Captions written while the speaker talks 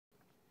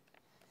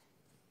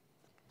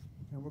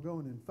And we're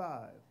going in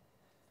 5,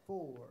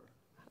 4,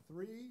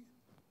 3.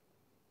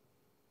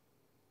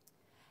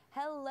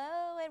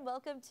 Hello and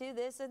welcome to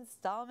this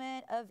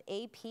installment of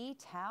AP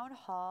Town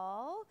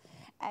Hall.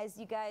 As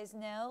you guys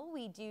know,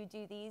 we do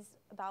these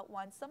about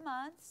once a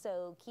month,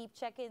 so keep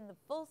checking the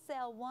Full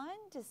Sail one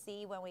to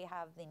see when we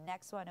have the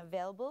next one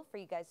available for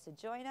you guys to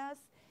join us.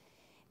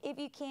 If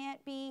you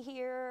can't be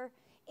here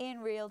in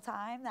real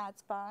time,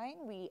 that's fine.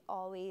 We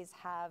always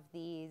have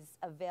these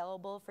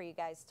available for you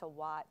guys to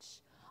watch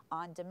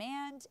on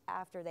demand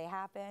after they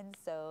happen.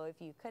 So if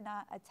you could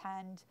not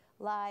attend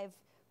live,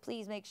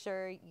 please make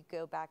sure you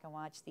go back and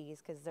watch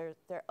these because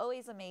they're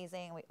always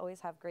amazing. We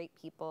always have great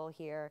people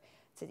here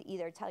to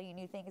either tell you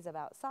new things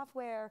about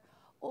software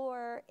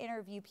or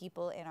interview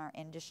people in our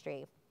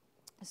industry.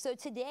 So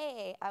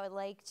today I would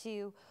like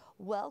to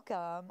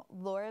welcome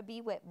Laura B.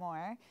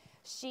 Whitmore.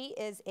 She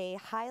is a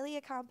highly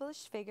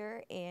accomplished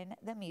figure in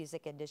the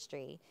music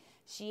industry.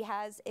 She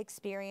has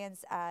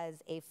experience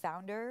as a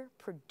founder,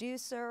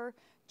 producer,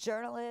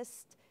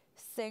 journalist,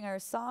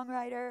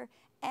 singer-songwriter,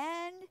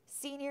 and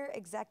senior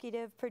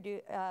executive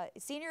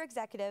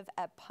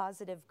at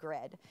Positive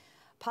Grid.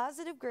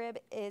 Positive Grid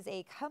is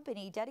a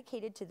company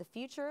dedicated to the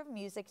future of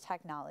music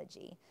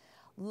technology.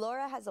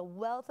 Laura has a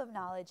wealth of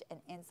knowledge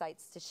and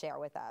insights to share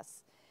with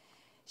us.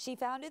 She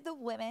founded the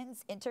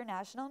Women's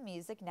International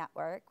Music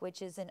Network,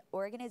 which is an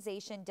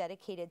organization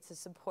dedicated to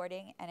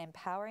supporting and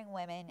empowering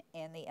women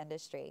in the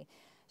industry.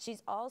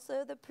 She's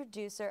also the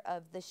producer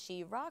of the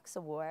She Rocks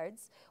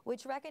Awards,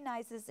 which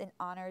recognizes and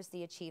honors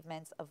the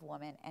achievements of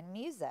women in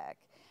music.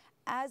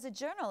 As a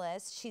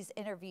journalist, she's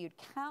interviewed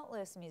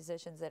countless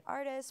musicians and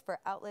artists for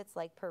outlets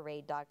like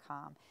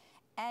Parade.com.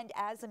 And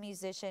as a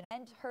musician,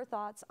 and her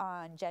thoughts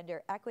on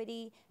gender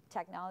equity,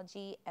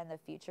 technology, and the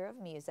future of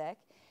music.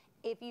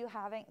 If you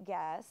haven't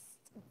guessed,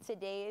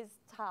 today's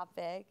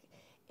topic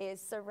is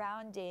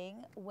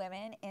surrounding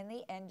women in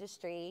the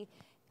industry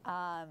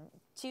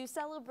to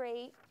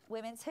celebrate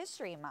Women's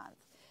History Month.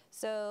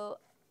 So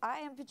I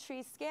am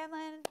Patrice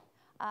Scanlon.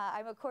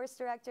 I'm a course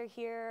director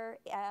here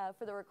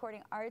for the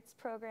Recording Arts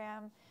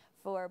program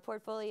for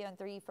Portfolio and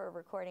 3 for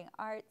Recording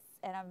Arts.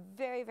 And I'm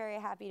very, very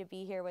happy to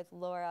be here with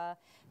Laura.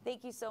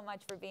 Thank you so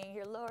much for being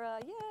here, Laura.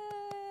 Yay!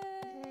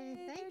 Hey,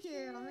 thank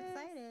you. I'm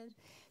excited.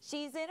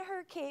 She's in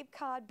her Cape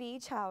Cod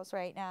beach house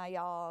right now,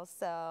 y'all,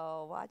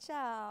 so watch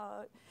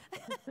out.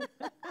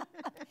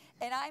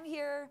 And I'm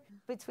here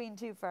between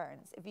two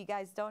ferns. If you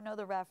guys don't know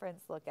the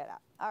reference, look it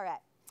up. All right.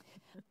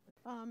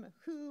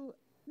 Who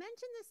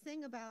mentioned this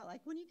thing about,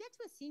 like, when you get to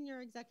a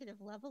senior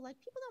executive level, like,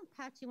 people don't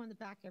pat you on the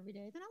back every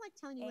day. They're not, like,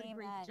 telling you what a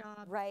great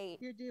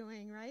job you're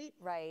doing, right?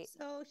 Right.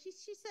 So she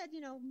said,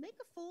 you know, make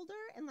a folder,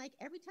 and, like,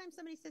 every time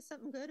somebody says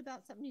something good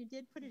about something you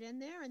did, put it in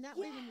there. And that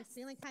way, when you're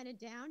feeling kind of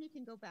down, you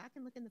can go back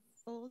and look in the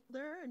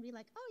folder and be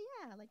like,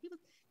 oh, yeah, like, people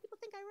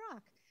think I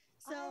rock.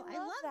 So I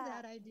love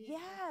that idea.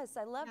 Yes,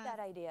 I love that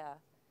idea.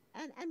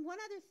 And one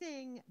other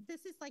thing,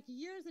 this is like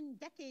years and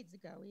decades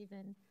ago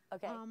even.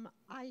 Okay.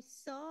 I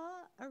saw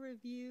a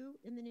review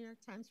in the New York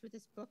Times for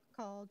this book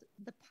called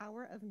The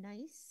Power of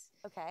Nice.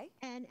 Okay.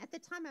 And at the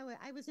time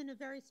I was in a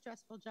very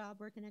stressful job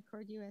working at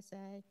Korg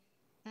USA.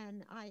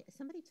 And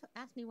somebody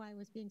asked me why I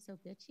was being so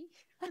bitchy.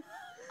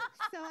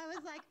 So I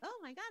was like, oh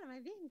my God, am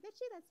I being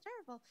bitchy? That's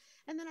terrible.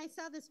 And then I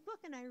saw this book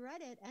and I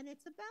read it, and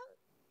it's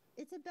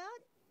about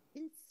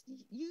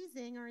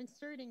using or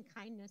inserting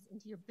kindness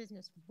into your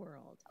business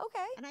world.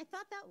 Okay. And I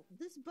thought that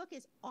this book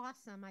is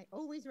awesome. I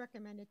always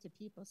recommend it to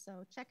people.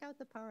 So check out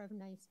The Power of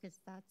Nice, because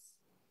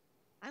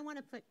I want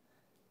to put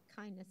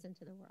kindness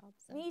into the world.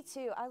 So. Me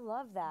too. I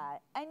love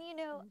that. And you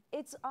know,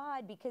 it's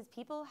odd because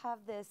people have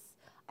this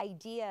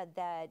idea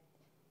that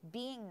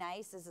being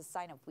nice is a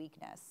sign of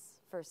weakness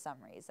for some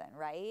reason,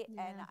 right?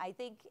 Yeah. And I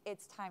think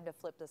it's time to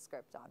flip the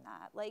script on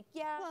that. Like,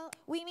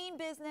 we mean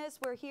business,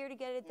 we're here to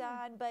get it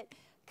done, but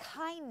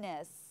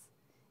kindness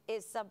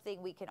is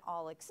something we can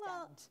all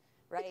extend,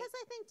 right? Because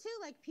I think too,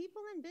 like,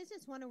 people in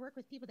business want to work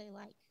with people they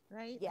like,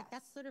 right? Yes. Like,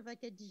 that's sort of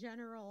like a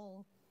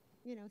general,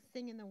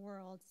 thing in the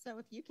world. So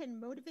if you can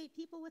motivate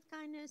people with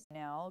kindness.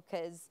 No,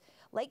 because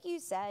like you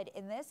said,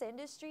 in this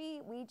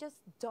industry, we just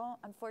don't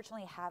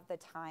unfortunately have the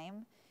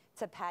time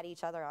to pat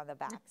each other on the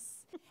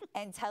backs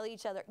and tell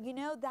each other,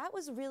 that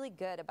was really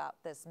good about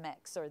this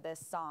mix or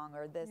this song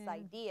or this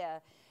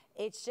idea.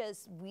 It's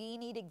just, we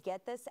need to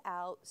get this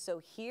out. So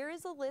here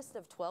is a list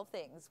of 12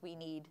 things we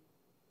need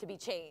to be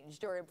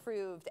changed or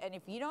improved. And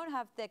if you don't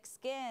have thick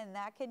skin,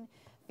 that can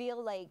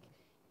feel like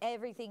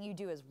everything you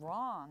do is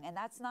wrong. And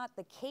that's not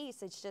the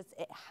case. It's just,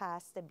 it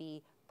has to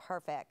be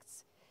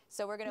perfect.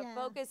 So we're going to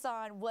focus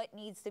on what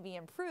needs to be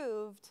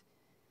improved,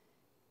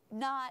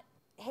 not,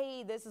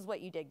 hey, this is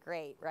what you did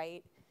great,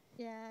 right?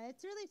 Yeah,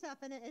 it's really tough.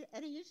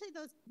 And usually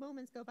those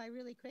moments go by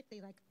really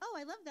quickly. Like, oh,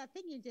 I love that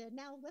thing you did.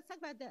 Now let's talk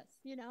about this.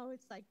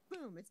 It's like,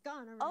 boom, it's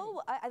gone already.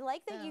 Oh, I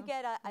like that you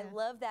get I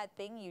love that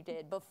thing you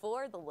did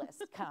before the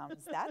list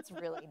comes. That's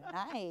really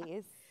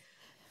nice.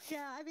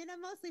 Yeah, I mean,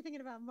 I'm mostly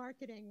thinking about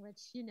marketing, which,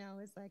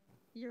 is like,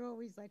 you're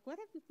always like, what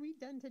have we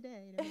done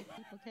today to make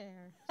people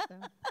care? So,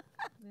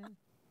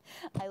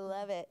 I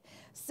love it.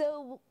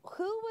 So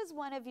who was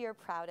one of your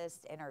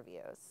proudest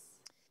interviews?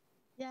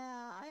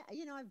 Yeah,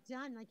 I've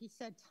done, like you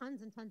said,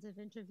 tons and tons of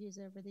interviews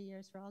over the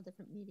years for all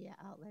different media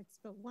outlets.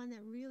 But one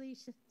that really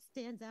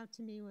stands out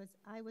to me was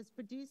I was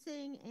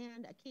producing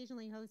and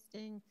occasionally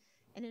hosting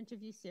an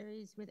interview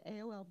series with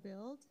AOL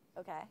Build.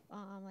 Okay.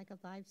 Like a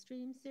live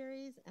stream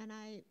series. And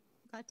I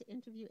got to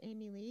interview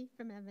Amy Lee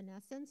from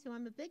Evanescence, who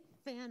I'm a big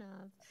fan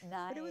of.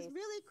 Nice. But it was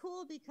really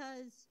cool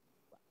because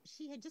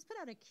she had just put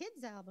out a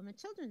kids album, a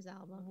children's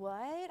album. What?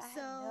 I had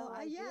no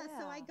idea. Yeah,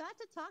 so I got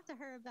to talk to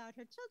her about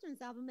her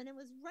children's album, and it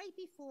was right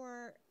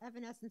before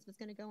Evanescence was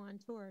going to go on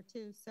tour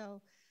too. So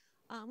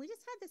we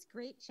just had this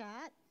great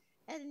chat,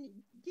 and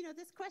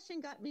this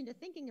question got me to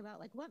thinking about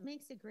like what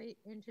makes a great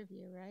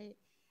interview, right?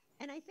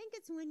 And I think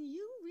it's when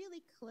you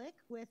really click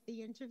with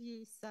the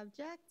interview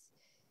subject,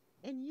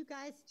 and you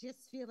guys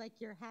just feel like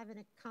you're having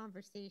a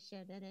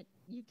conversation, and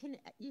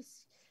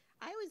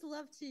I always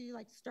love to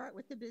like start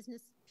with the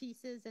business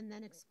pieces and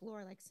then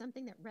explore like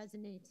something that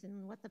resonates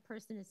and what the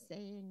person is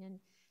saying and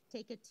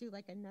take it to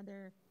like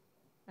another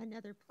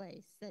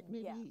place that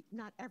maybe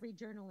not every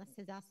journalist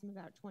has asked them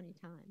about 20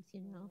 times,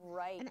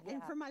 Right.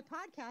 And for my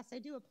podcast, I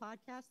do a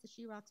podcast, the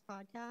She Rocks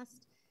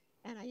podcast,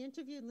 and I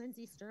interviewed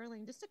Lindsay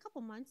Sterling just a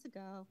couple months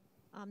ago,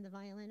 the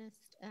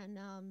violinist, and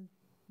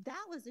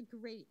that was a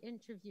great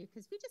interview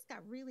because we just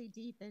got really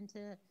deep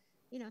into,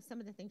 some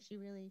of the things she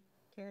really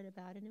cared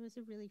about, and it was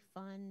a really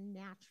fun,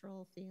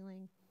 natural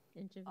feeling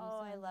interview.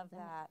 Oh, so I love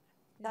that.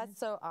 Yeah. That's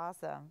so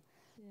awesome.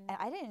 Yeah. And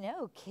I didn't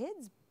know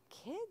kids.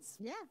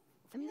 Yeah.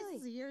 I mean, Really?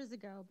 this was years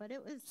ago, but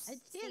it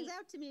stands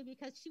out to me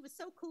because she was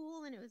so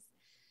cool, and it was.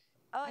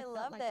 Oh, I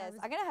love like this.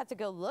 I'm gonna have to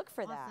go look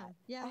for awesome. that.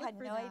 Yeah, I had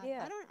no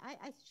idea.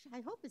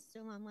 I hope it's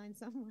still online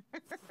somewhere.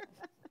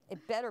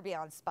 It better be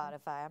on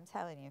Spotify. I'm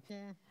telling you.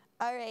 Yeah.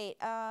 All right.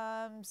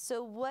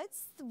 So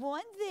what's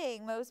one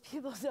thing most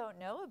people don't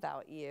know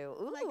about you?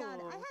 Ooh. Oh my God,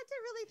 I had to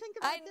really think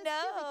about this too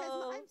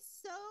because I'm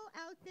so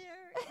out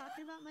there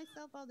talking about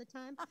myself all the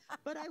time.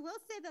 But I will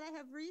say that I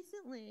have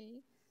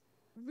recently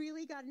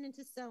really gotten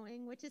into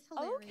sewing, which is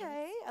hilarious.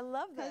 Okay, I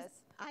love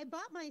this. I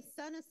bought my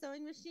son a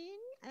sewing machine,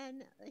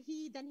 and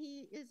he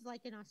is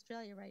like in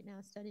Australia right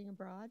now studying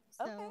abroad.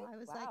 So I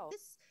was like,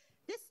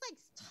 this like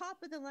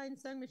top of the line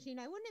sewing machine,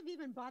 I wouldn't have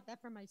even bought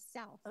that for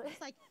myself.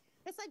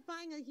 It's like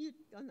buying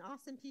an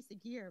awesome piece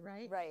of gear,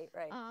 right? Right.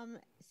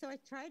 So I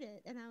tried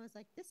it, and I was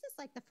like, this is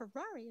like the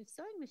Ferrari of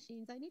sewing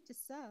machines. I need to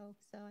sew.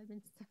 So I've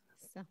been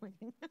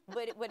sewing.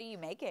 What are you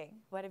making?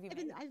 What have you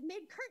made? I've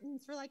made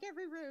curtains for like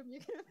every room.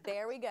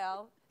 There we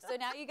go. So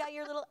now you got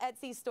your little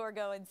Etsy store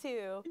going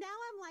too. Now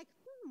I'm like,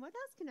 what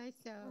else can I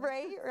sew?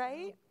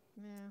 Right.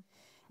 Yeah.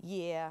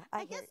 Yeah.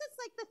 I guess it's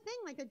like the thing,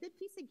 like a good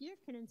piece of gear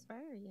can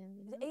inspire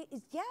you.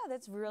 Yeah,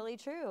 that's really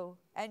true.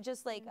 And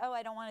just like,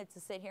 I don't want it to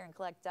sit here and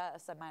collect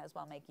dust. I might as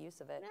well make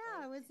use of it.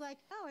 Yeah, I was like,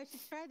 I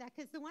should try that.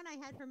 Because the one I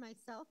had for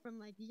myself from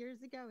like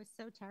years ago is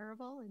so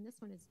terrible. And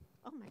this one is,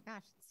 oh my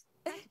gosh,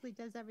 it practically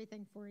does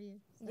everything for you.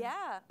 So.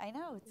 Yeah, I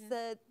know.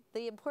 It's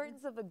the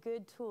importance of a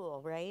good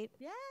tool, right?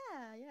 Yeah.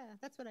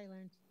 That's what I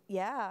learned.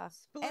 Yeah.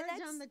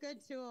 Splurge on the good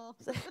tool.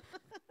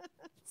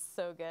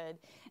 So good.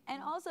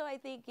 And also I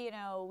think,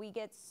 we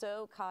get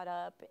so caught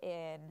up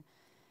in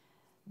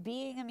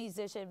being a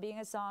musician, being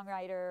a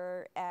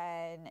songwriter,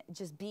 and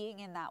just being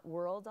in that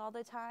world all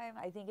the time.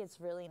 I think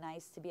it's really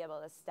nice to be able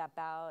to step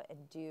out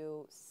and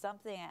do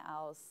something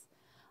else,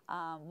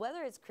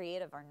 whether it's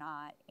creative or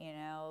not.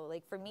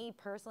 Like for me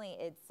personally,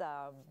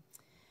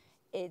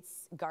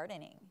 it's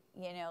gardening,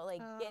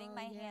 getting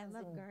my hands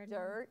in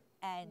dirt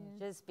and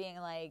just being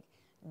like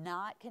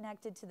not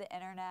connected to the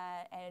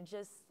internet, and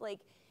just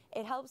like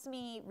it helps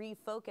me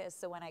refocus,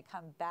 so when I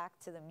come back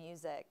to the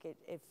music,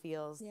 it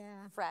feels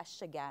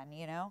fresh again,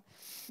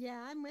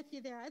 Yeah, I'm with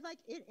you there. I like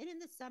it in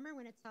the summer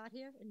when it's hot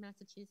here in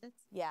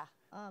Massachusetts. Yeah.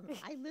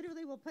 I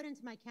literally will put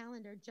into my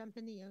calendar, jump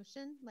in the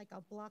ocean, like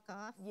I'll block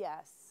off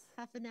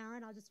half an hour,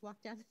 and I'll just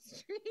walk down the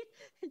street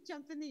and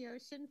jump in the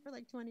ocean for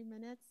like 20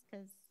 minutes,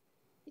 because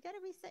you got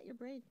to reset your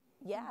brain.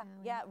 Yeah.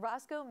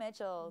 Roscoe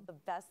Mitchell, the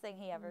best thing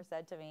he ever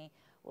said to me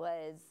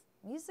was,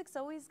 music's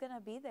always going to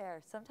be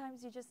there.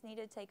 Sometimes you just need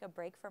to take a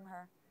break from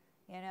her.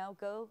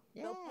 Go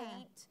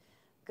paint,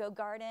 go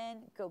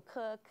garden, go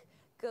cook,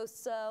 go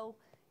sew,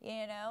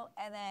 and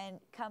then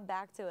come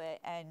back to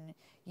it. And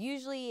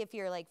usually if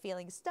you're like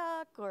feeling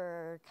stuck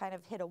or kind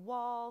of hit a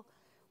wall,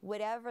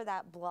 whatever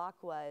that block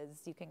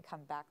was, you can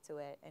come back to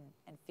it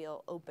and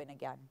feel open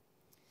again.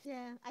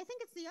 Yeah, I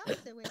think it's the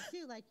opposite way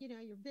too. Like, you're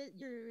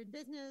in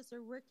business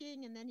or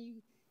working, and then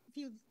if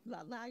you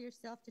allow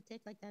yourself to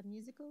take like that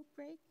musical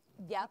break.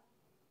 Yep.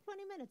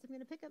 20 minutes, I'm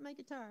going to pick up my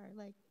guitar.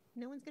 Like,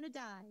 no one's going to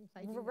die if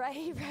I do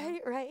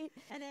that. Right.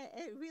 And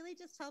it really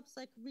just helps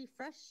like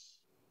refresh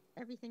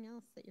everything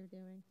else that you're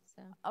doing.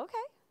 So. Okay.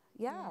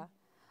 Yeah.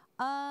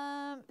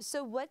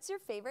 So what's your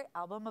favorite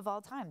album of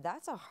all time?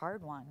 That's a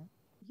hard one.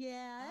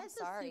 Yeah, that's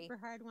a super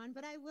hard one.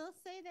 But I will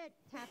say that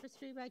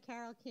Tapestry by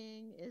Carole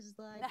King is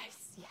like...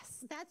 Nice,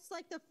 yes. That's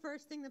like the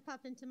first thing that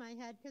popped into my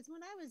head. Because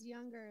when I was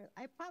younger,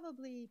 I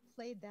probably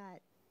played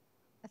that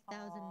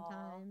 1,000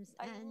 times.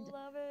 And I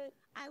love it.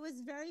 I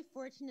was very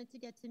fortunate to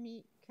get to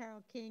meet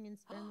Carole King and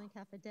spend like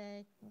half a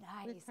day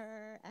with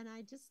her. And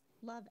I just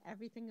love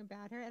everything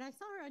about her. And I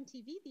saw her on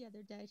TV the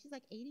other day. She's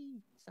like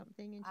 80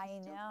 something and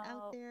she's still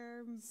out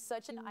there.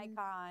 Such an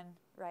icon,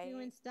 right?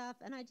 Doing stuff.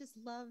 And I just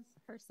love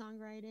her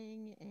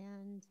songwriting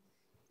and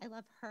I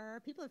love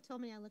her. People have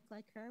told me I look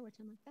like her, which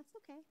I'm like, that's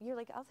okay. You're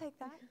like, I'll take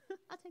that.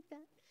 I'll take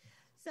that.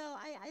 So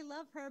I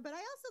love her, but I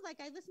also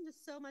I listen to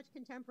so much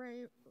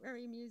contemporary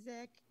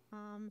music.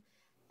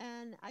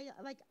 And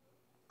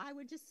I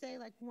would just say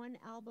like one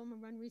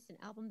recent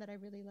album that I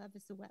really love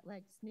is the Wet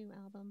Legs new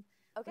album,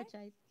 which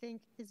I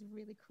think is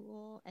really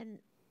cool. And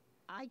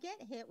I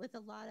get hit with a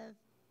lot of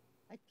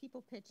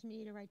people pitch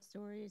me to write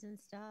stories and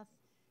stuff.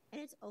 And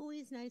it's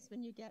always nice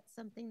when you get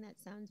something that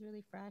sounds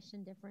really fresh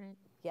and different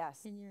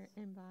in your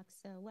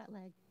inbox. So Wet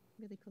Leg,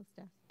 really cool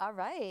stuff. All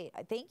right.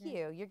 Thank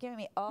you. You're giving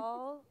me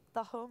all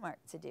the homework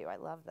to do. I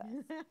love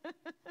this.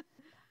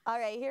 All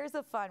right. Here's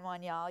a fun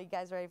one, y'all. You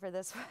guys ready for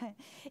this one?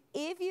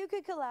 If you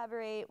could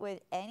collaborate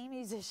with any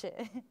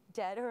musician,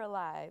 dead or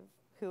alive,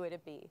 who would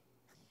it be?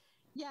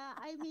 Yeah.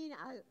 I mean,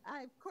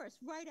 I of course,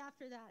 right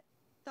after that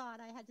thought,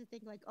 I had to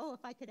think like, oh,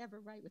 if I could ever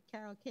write with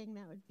Carole King,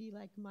 that would be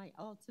like my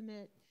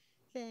ultimate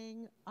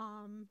thing,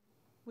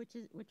 which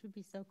would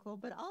be so cool.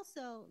 But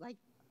also, like,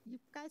 you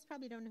guys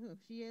probably don't know who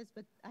she is,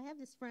 but I have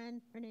this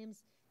friend, her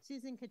name's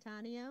Susan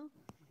Cattaneo,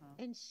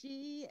 and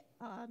she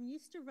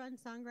used to run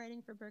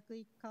songwriting for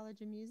Berklee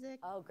College of Music.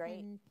 Oh, great.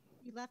 And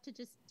she left to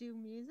just do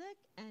music,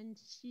 and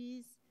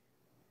she's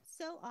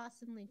so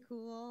awesomely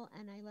cool,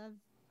 and I love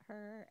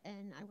her,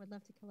 and I would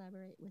love to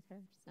collaborate with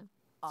her. So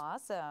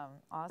awesome.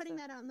 Putting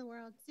that out in the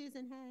world.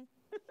 Susan, hey.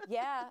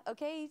 Yeah,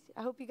 okay.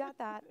 I hope you got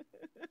that.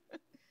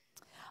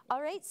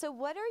 All right, so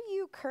what are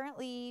you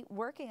currently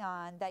working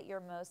on that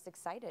you're most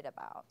excited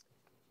about?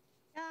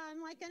 I'm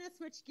going to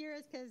switch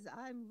gears because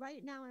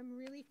right now I'm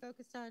really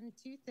focused on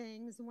two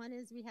things. One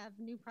is we have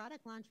new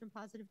product launch from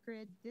Positive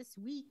Grid this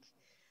week.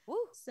 Woo.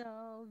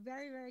 So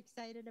very, very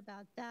excited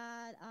about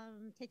that.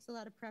 Takes a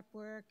lot of prep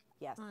work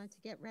to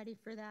get ready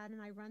for that.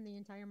 And I run the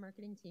entire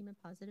marketing team at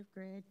Positive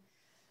Grid.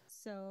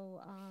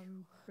 So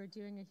we're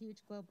doing a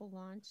huge global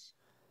launch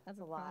of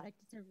a product.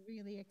 It's a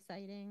really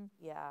exciting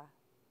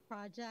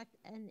project,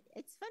 and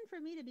it's fun for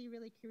me to be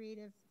really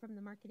creative from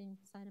the marketing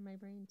side of my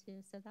brain too,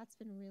 so that's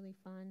been really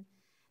fun.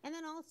 And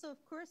then also,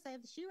 of course, I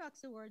have the She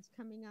Rocks Awards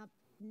coming up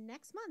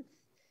next month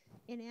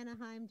in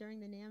Anaheim during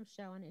the NAMM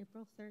show on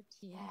April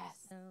 13th.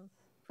 So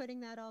putting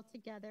that all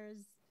together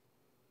is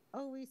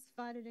always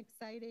fun and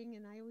exciting,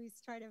 and I always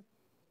try to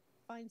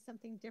find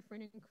something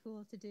different and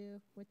cool to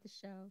do with the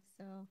show.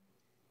 So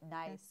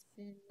that's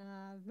been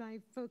my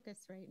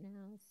focus right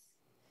now.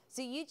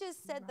 So you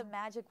just said the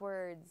magic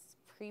words,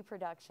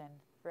 pre-production,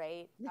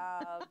 right?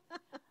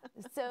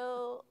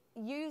 So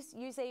you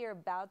say you're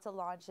about to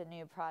launch a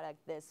new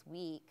product this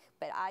week,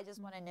 but I just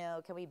want to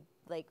know,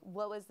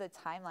 what was the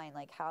timeline?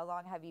 Like, how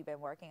long have you been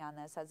working on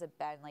this? Has it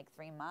been like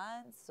 3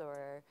 months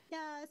or?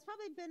 Yeah, it's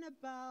probably been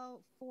about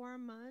 4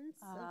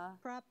 months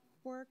of prep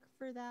work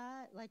for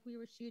that. Like, we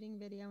were shooting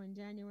video in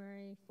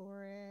January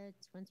for it.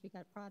 Once we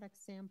got product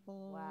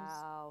samples.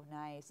 Wow,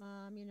 nice.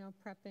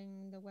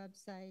 Prepping the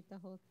website, the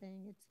whole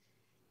thing.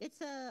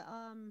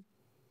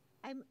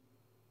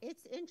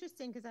 It's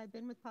interesting because I've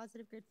been with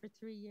Positive Grid for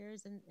 3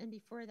 years, and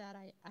before that,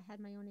 I had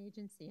my own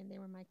agency, and they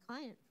were my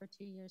client for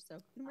 2 years. So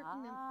I've been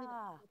working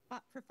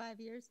for 5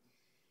 years.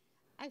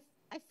 I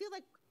feel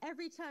like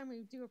every time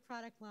we do a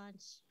product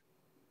launch,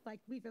 like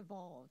we've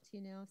evolved,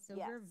 So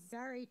we're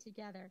very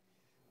together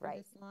for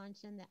this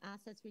launch, and the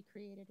assets we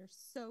created are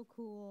so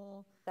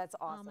cool. That's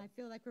awesome. I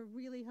feel like we're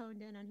really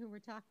honed in on who we're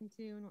talking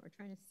to and what we're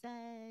trying to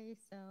say.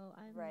 So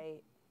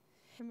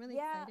I'm really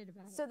excited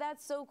about it. So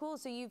that's so cool.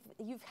 So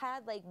you've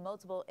had like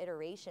multiple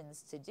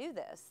iterations to do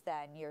this,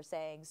 then you're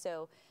saying.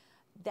 So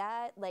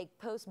that like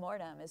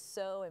post-mortem is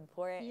so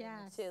important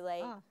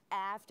to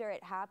after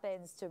it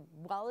happens, to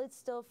while it's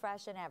still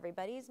fresh in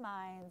everybody's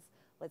minds,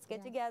 let's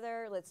get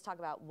together, let's talk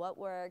about what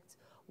worked,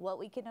 what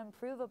we can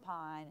improve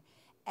upon.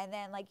 And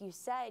then like you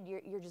said,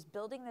 you're just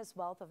building this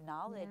wealth of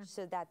knowledge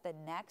so that the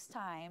next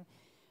time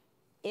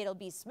it'll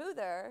be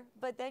smoother,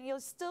 but then you'll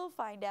still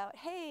find out,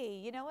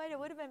 hey, you know what? It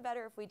would have been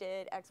better if we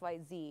did X, Y,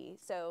 Z.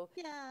 So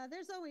yeah,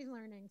 there's always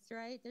learnings,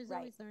 right? There's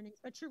always learnings.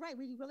 But you're right.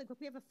 We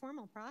have a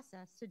formal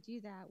process to do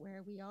that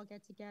where we all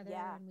get together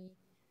and we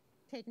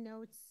take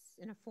notes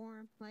in a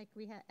form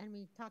and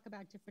we talk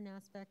about different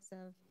aspects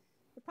of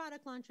the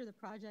product launch or the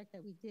project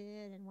that we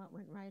did and what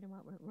went right and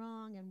what went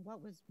wrong and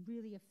what was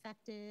really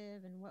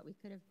effective and what we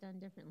could have done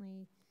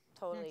differently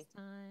next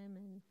time.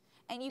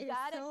 And you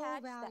gotta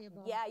catch that.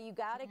 Yeah, you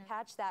gotta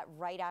catch that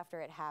right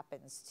after it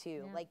happens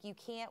too. Like you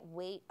can't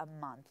wait a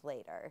month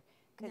later,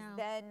 because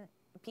then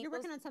You're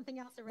working on something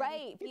else already.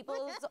 Right.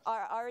 People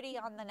are already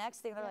on the next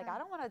thing. They're like, I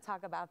don't want to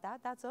talk about that.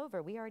 That's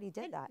over. We already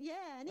did that. Yeah.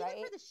 And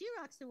even for the She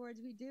Rocks Awards,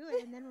 we do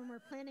it. And then when we're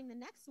planning the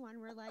next one,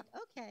 we're like,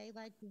 okay,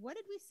 like, what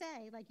did we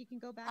say? Like, you can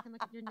go back and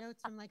look at your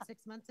notes from like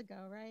 6 months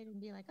ago, right? And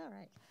be like, all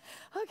right,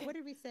 what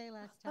did we say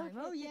last time?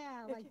 Oh,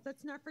 yeah. Like,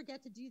 let's not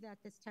forget to do that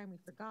this time. We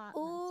forgot.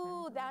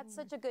 Ooh, that's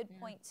such a good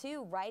point,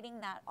 too. Writing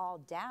that all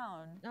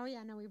down. Oh,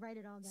 yeah. No, we write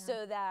it all down.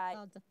 So that,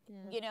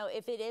 you know,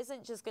 if it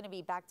isn't just going to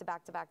be back to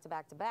back to back to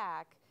back to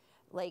back,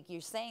 like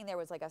you're saying, there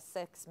was like a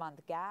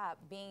 6-month gap.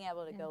 Being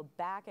able to go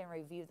back and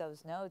review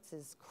those notes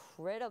is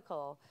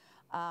critical.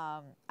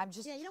 I'm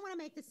just you don't want to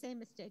make the same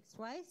mistakes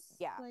twice.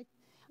 Yeah, like,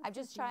 I'm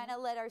just trying to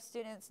let our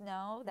students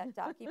know that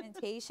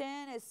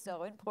documentation is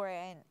so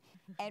important,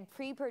 and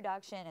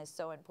pre-production is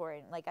so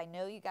important. Like, I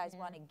know you guys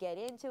want to get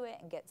into it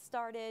and get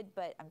started,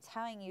 but I'm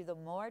telling you, the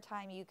more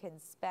time you can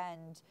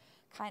spend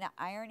kind of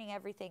ironing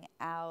everything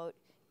out,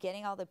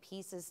 getting all the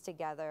pieces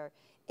together,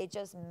 it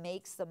just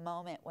makes the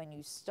moment when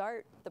you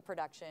start the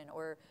production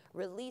or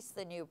release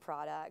the new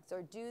product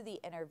or do the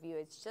interview,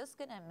 it's just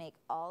going to make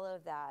all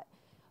of that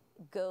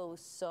go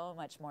so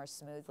much more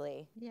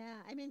smoothly. Yeah,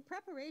 I mean,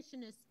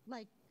 preparation is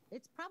like,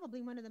 it's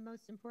probably one of the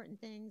most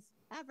important things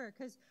ever,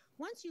 because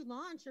once you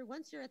launch or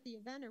once you're at the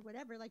event or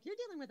whatever, like, you're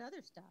dealing with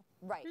other stuff.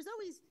 Right. There's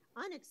always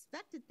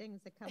unexpected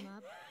things that come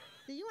up.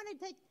 So you want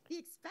to take the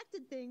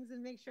expected things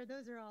and make sure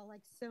those are all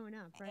like sewn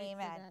up, right?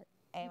 Amen. So that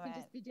Amen. you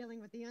can just be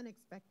dealing with the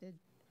unexpected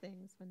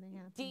things when they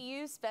happen. Do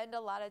you spend a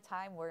lot of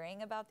time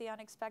worrying about the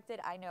unexpected?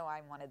 I know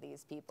I'm one of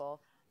these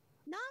people.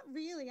 Not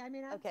really. I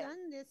mean, I've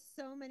done this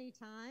so many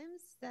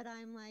times that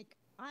I'm like,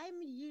 I'm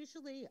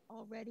usually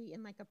already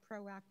in like a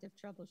proactive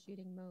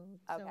troubleshooting mode.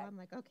 So I'm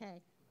like,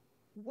 okay,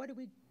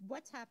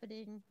 what's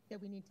happening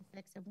that we need to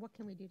fix, and what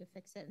can we do to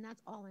fix it? And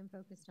that's all I'm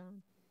focused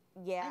on.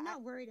 Yeah. I'm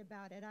not worried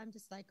about it. I'm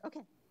just like,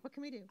 okay, what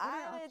can we do? I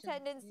have a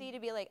tendency to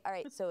be like, all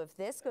right, so if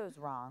this goes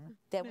wrong,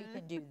 then we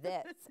can do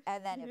this.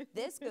 And then if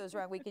this goes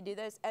wrong, we can do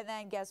this. And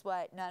then guess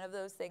what? None of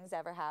those things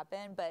ever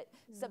happen, but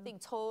something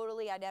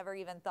totally I never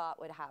even thought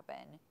would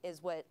happen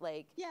is what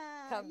comes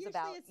about.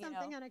 Usually it's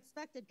something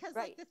unexpected, because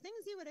like the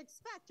things you would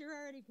expect, you're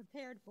already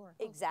prepared for.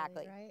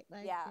 Exactly. Right?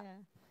 Like,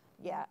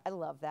 yeah, I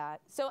love that.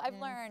 So I've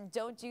learned,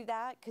 don't do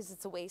that because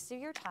it's a waste of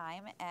your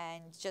time,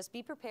 and just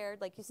be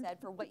prepared, like you said,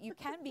 for what you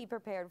can be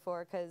prepared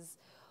for, because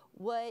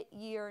what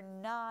you're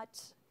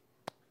not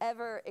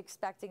ever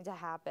expecting to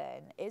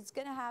happen, it's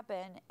going to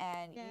happen,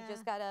 and you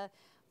just got to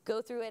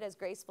go through it as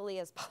gracefully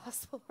as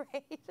possible,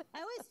 right?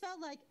 I always felt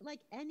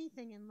like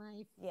anything in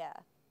life,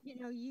 you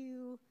know,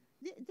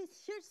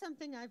 here's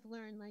something I've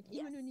learned, like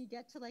even when you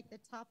get to like the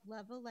top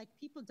level, like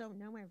people don't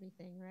know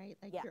everything, right?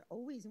 Like you're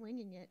always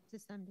winging it to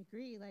some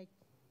degree. Like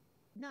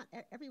not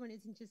everyone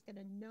isn't just going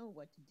to know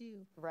what to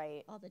do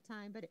all the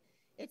time, but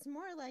it's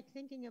more like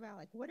thinking about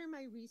like, what are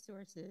my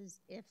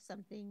resources if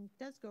something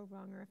does go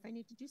wrong, or if I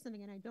need to do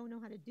something and I don't know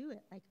how to do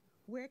it, like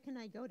where can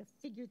I go to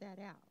figure that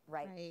out?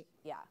 Right.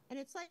 Yeah. And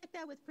it's like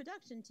that with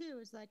production too.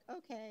 It's like,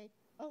 okay,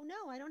 oh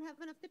no, I don't have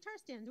enough guitar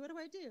stands. What do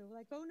I do?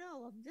 Like, oh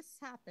no, this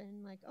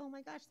happened. Like, oh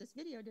my gosh, this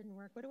video didn't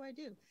work. What do I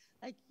do?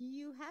 Like,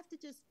 you have to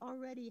just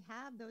already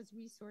have those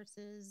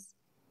resources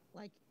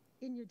like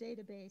in your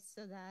database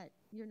so that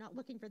you're not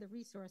looking for the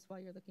resource while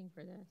you're looking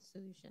for the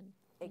solution.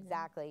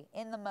 Exactly.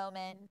 In the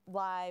moment,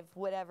 live,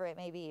 whatever it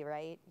may be,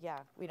 right? Yeah,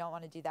 we don't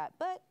want to do that.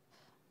 But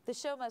the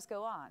show must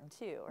go on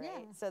too, right?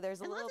 Yeah. So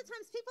there's a and little... lots of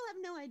times people have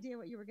no idea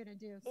what you were going to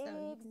do.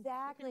 So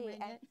exactly. You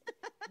can and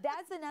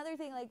that's another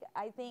thing, like,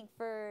 I think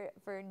for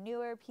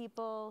newer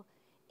people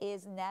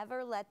is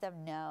never let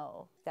them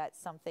know that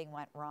something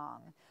went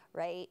wrong,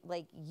 right?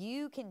 Like,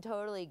 you can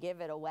totally give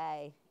it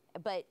away,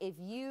 but if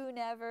you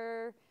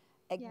never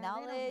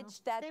acknowledge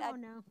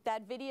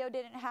that video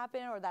didn't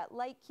happen, or that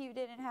light cue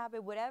didn't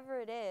happen, whatever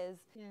it is,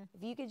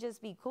 if you could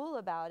just be cool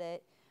about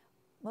it,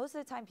 most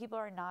of the time people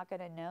are not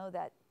going to know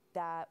that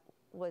that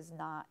was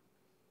not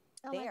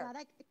Oh there. my God,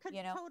 I could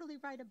totally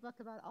write a book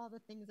about all the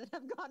things that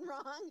have gone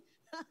wrong.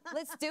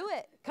 Let's do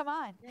it. Come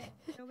on. Yeah,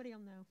 nobody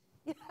will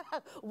know.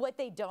 What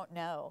they don't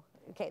know.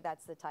 Okay,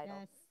 that's the title.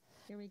 Yes,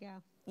 here we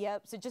go.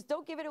 Yep, so just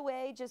don't give it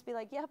away. Just be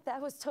like, yep,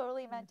 that was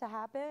totally meant to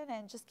happen,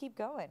 and just keep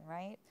going,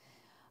 right?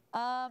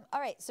 All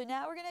right, so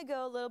now we're going to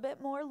go a little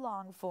bit more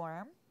long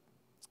form.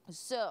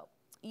 So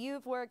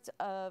you've worked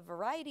a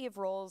variety of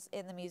roles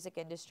in the music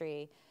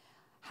industry.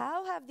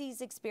 How have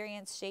these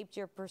experiences shaped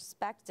your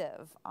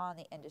perspective on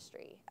the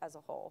industry as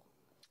a whole?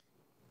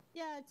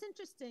 Yeah, it's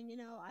interesting. You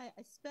know, I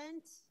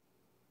spent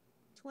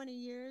 20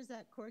 years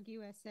at Korg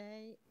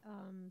USA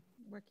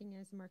working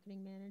as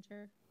marketing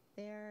manager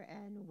there.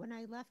 And when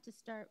I left to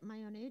start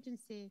my own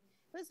agency,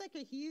 it was like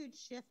a huge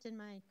shift in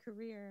my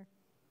career.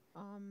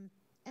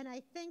 And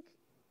I think,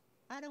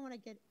 I don't want to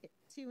get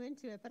too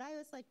into it, but I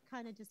was like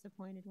kind of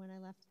disappointed when I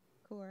left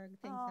Korg.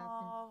 Things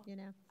happen, you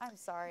know. I'm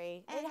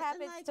sorry. And, it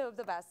happens to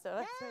the best of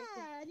us.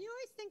 Yeah, and you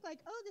always think like,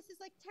 oh, this is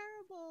like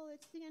terrible.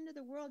 It's the end of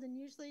the world. And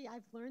usually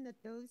I've learned that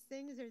those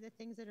things are the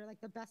things that are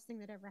like the best thing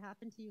that ever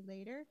happened to you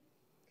later.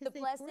 The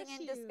blessing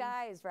in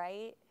disguise,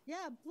 right?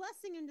 Yeah,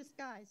 blessing in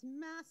disguise.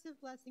 Massive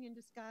blessing in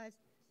disguise.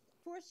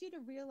 force you to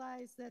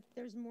realize that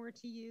there's more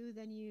to you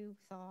than you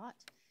thought,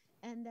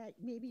 and that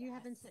maybe you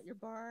haven't set your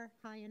bar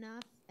high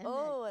enough. And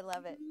Oh, I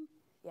love it.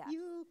 Yeah.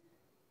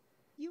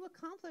 You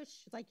accomplish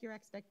like your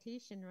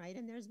expectation, right?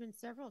 And there's been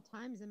several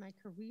times in my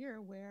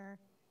career where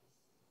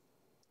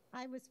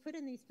I was put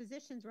in these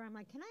positions where I'm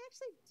like, can I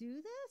actually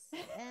do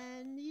this?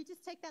 And you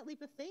just take that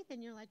leap of faith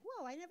and you're like,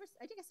 whoa, I guess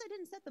I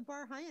didn't set the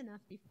bar high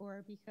enough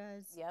before,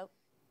 because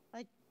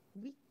like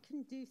we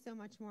can do so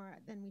much more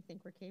than we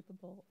think we're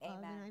capable of.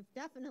 And I've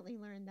definitely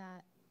learned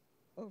that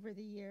over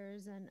the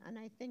years. And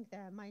I think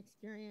that my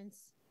experience,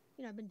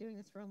 you know, I've been doing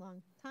this for a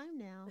long time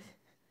now,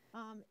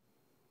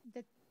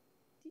 that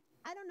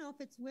I don't know if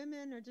it's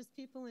women or just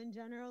people in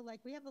general, like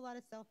we have a lot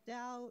of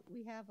self-doubt.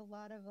 We have a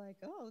lot of like,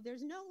 oh,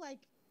 there's no like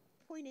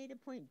point A to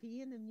point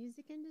B in the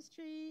music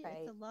industry. Right.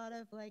 It's a lot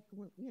of like,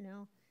 you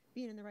know,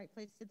 being in the right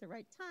place at the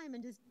right time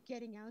and just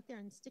getting out there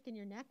and sticking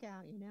your neck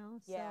out, you know?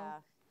 Yeah.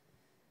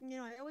 So, you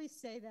know, I always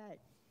say that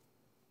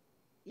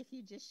if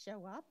you just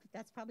show up,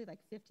 that's probably like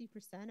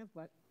 50% of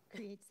what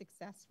creates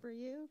success for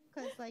you.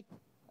 Because like,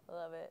 I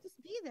love it.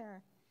 Just be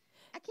there.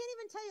 I can't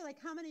even tell you like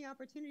how many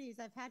opportunities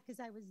I've had because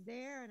I was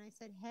there and I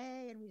said,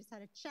 hey, and we just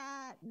had a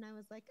chat and I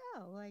was like,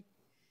 oh, like,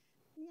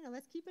 you know,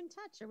 let's keep in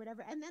touch or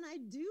whatever. And then I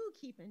do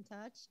keep in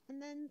touch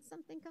and then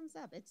something comes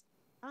up. It's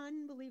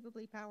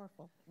unbelievably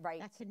powerful.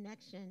 Right. That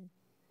connection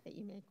that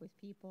you make with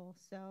people.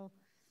 So,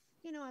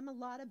 you know, I'm a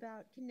lot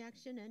about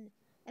connection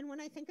and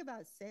when I think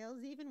about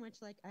sales even,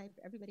 which like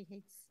everybody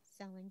hates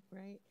selling,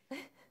 right?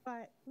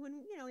 But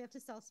when, you know, we have to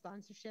sell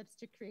sponsorships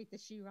to create the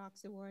She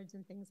Rocks Awards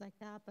and things like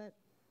that. But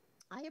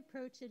I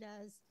approach it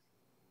as,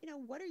 you know,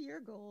 what are your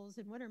goals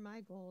and what are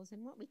my goals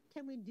and what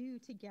can we do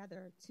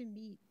together to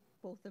meet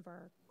both of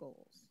our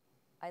goals?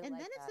 And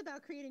then it's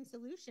about creating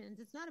solutions.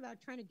 It's not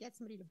about trying to get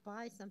somebody to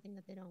buy something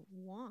that they don't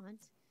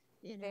want.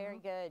 You know? Very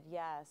good.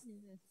 Yes.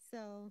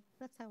 So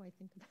that's how I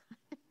think about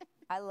it.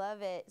 I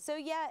love it. So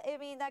yeah, I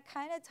mean, that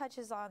kind of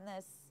touches on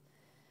this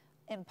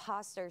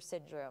imposter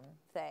syndrome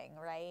thing,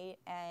 right?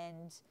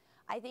 And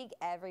I think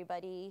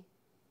everybody,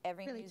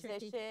 every really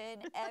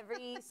musician,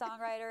 every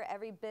songwriter,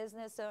 every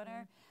business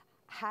owner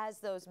has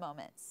those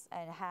moments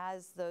and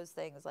has those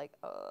things like,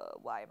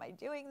 why am I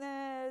doing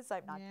this?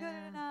 I'm not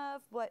good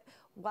enough.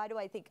 Why do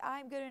I think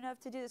I'm good enough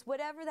to do this?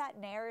 Whatever that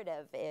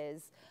narrative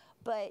is.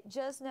 But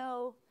just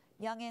know,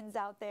 youngins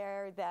out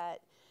there, that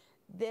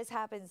this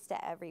happens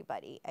to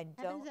everybody, and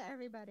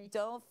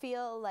don't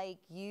feel like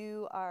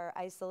you are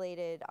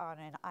isolated on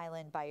an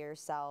island by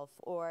yourself,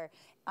 or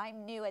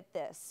I'm new at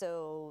this,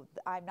 so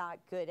I'm not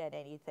good at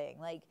anything.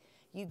 Like,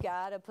 you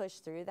gotta push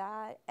through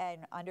that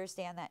and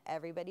understand that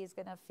everybody's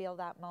gonna feel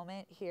that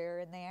moment here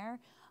and there.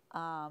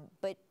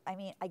 But I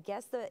mean, I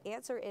guess the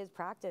answer is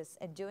practice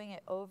and doing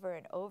it over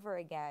and over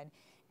again,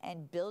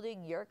 and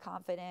building your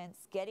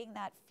confidence, getting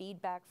that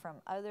feedback from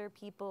other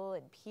people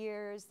and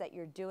peers that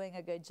you're doing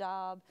a good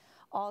job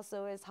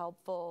also is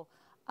helpful.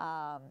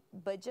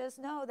 But just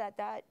know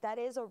that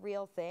is a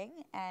real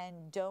thing,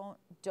 and don't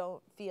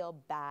feel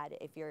bad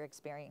if you're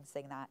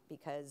experiencing that,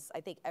 because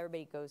I think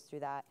everybody goes through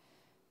that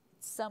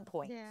at some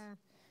point. Yeah,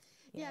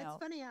 it's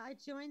funny. I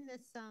joined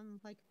this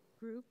like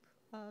group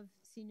of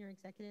senior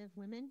executive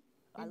women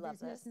in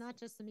business, not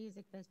just the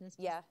music business,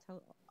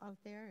 but out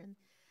there,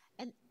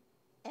 and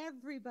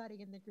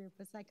everybody in the group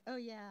was like, oh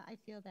yeah, I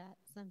feel that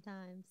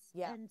sometimes.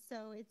 And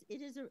so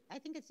it is I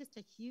think it's just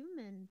a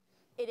human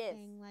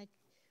thing. Like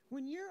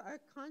when you are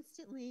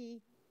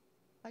constantly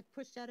like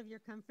pushed out of your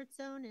comfort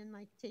zone and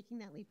like taking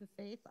that leap of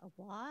faith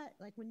a lot,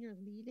 like when you're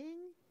leading,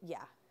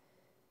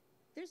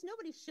 there's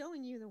nobody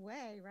showing you the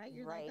way, right?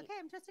 You're like, okay,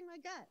 I'm trusting my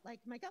gut.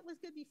 Like my gut was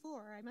good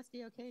before, I must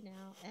be okay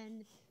now.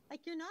 And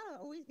like you're not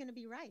always going to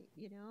be right,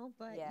 you know,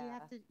 but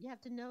you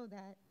have to know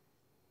that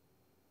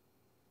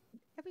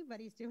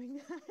everybody's doing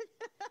that.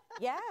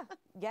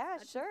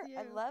 Sure.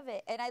 I love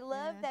it. And I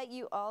love that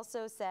you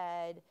also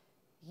said,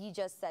 you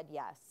just said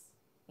yes.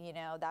 You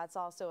know, that's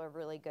also a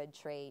really good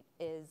trait,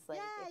 is like,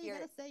 if you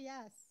gotta say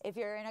yes. If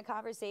you're in a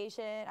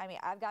conversation, I mean,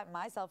 I've gotten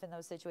myself in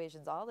those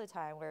situations all the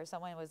time where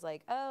someone was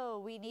like, oh,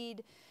 we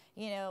need,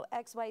 you know,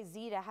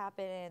 XYZ to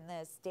happen in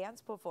this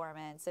dance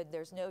performance and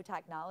there's no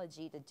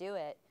technology to do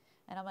it.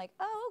 And I'm like,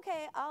 oh,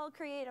 okay, I'll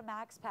create a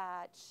max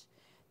patch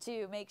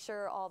to make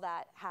sure all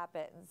that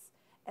happens.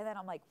 And then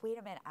I'm like, wait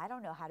a minute, I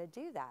don't know how to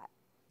do that.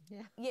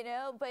 You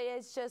know, but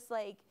it's just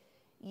like,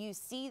 you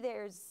see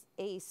there's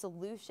a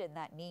solution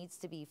that needs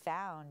to be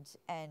found.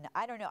 And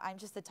I don't know, I'm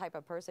just the type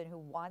of person who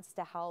wants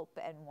to help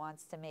and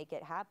wants to make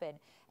it happen.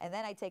 And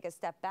then I take a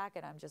step back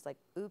and I'm just like,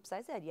 oops,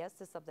 I said yes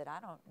to something I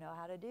don't know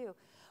how to do.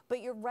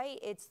 But you're right,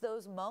 it's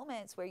those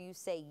moments where you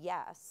say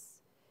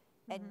yes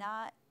and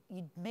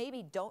you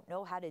maybe don't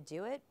know how to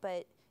do it,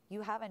 but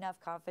you have enough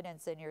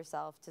confidence in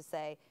yourself to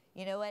say,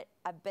 you know what,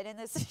 I've been in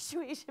this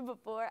situation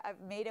before, I've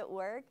made it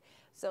work,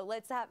 so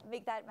let's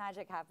make that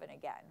magic happen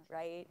again,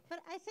 right? But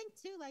I think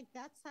too, like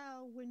that's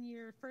how, when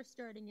you're first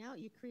starting out,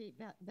 you create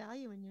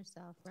value in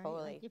yourself, right?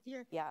 Totally. Like if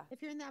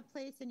you're in that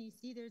place and you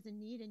see there's a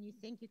need and you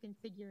think you can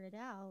figure it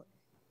out,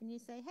 and you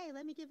say, hey,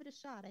 let me give it a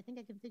shot, I think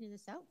I can figure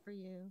this out for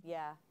you.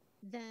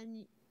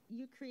 Then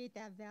you create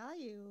that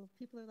value,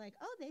 people are like,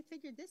 oh, they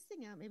figured this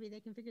thing out. Maybe they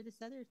can figure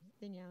this other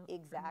thing out.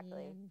 Exactly.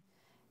 People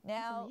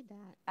Now, need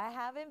that. I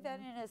haven't been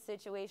in a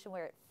situation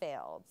where it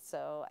failed,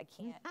 so I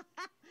can't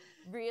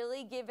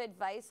really give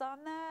advice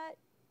on that.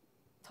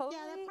 Totally.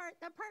 Yeah,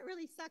 that part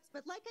really sucks.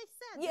 But like I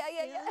said, Yeah, the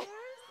yeah, yeah. failures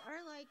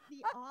are like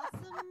the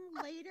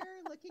awesome later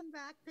looking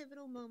back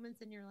pivotal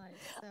moments in your life.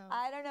 So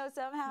I don't know,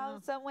 somehow,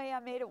 some way I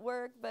made it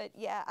work, but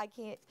yeah, I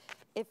can't.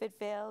 If it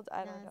failed,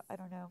 I don't know. I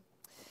don't know.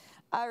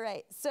 All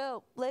right,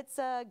 so let's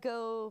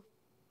go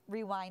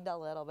rewind a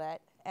little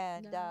bit,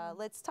 and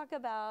let's talk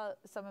about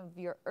some of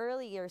your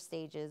earlier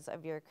stages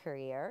of your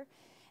career,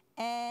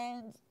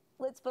 and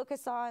let's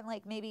focus on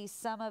like maybe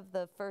some of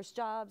the first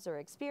jobs or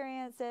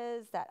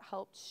experiences that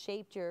helped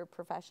shape your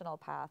professional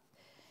path.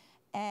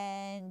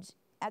 And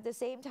at the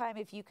same time,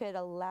 if you could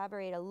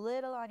elaborate a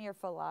little on your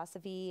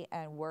philosophy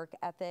and work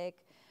ethic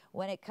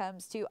when it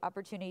comes to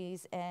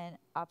opportunities and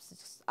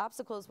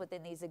obstacles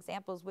within these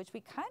examples, which we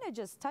kind of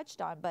just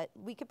touched on, but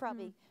we could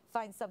probably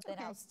find something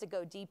else to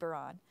go deeper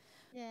on.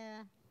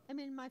 Yeah. I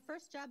mean, my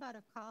first job out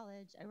of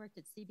college, I worked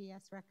at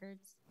CBS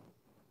Records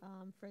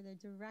for the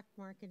direct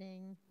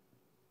marketing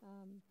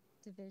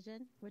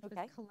division, which was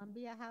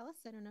Columbia House.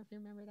 I don't know if you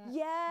remember that.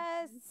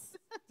 Yes.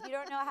 You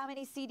don't know how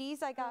many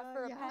CDs I got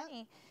for a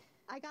penny.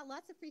 I got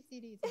lots of free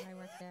CDs when I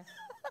worked there.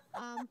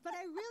 But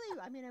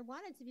I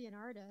wanted to be an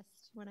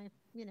artist when I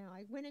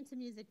went into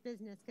music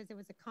business because it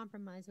was a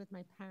compromise with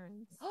my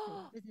parents.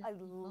 I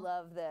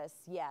love this.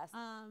 Yes.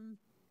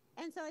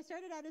 And so I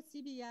started out at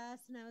CBS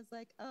and I was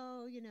like,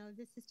 oh,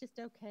 this is just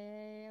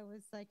okay. I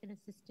was like an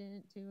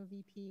assistant to a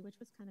VP, which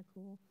was kind of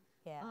cool.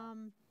 Yeah.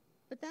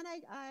 But then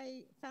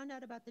I found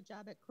out about the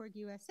job at Korg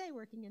USA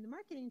working in the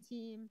marketing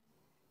team.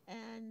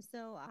 And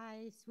so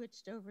I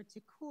switched over to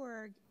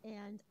Korg,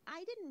 and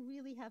I didn't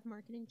really have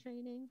marketing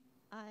training.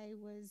 I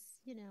was,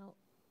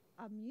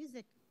 a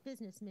music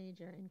business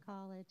major in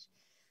college,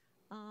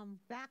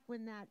 back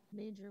when that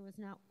major was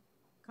not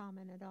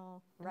common at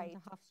all. I went to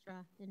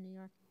Hofstra in New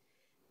York.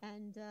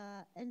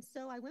 And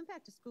so I went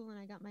back to school and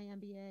I got my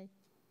MBA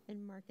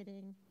in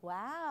marketing.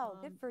 Wow,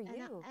 good for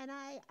you. And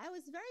I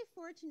was very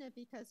fortunate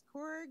because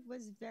Korg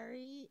was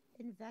very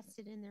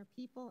invested in their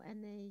people,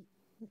 and they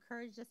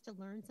encouraged us to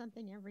learn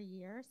something every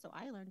year. So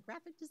I learned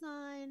graphic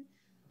design.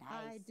 Nice.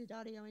 I did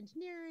audio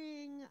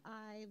engineering.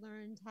 I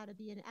learned how to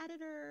be an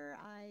editor.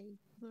 I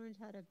learned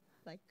how to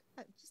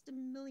just a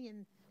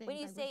million things. When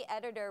you say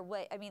editor,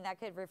 that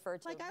could refer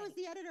to I was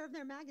the editor of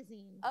their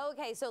magazine. Oh,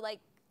 okay, so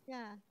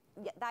yeah,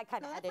 that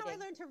kind of editing. That's how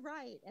I learned to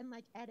write and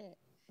edit.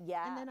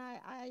 Yeah. And then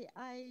I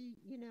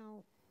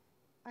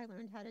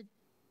learned how to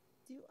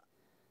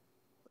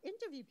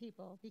interview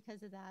people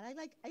because of that.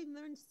 I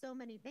learned so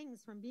many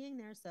things from being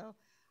there. So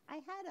I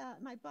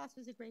had my boss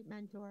was a great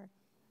mentor,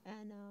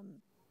 and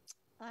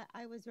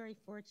I was very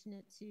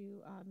fortunate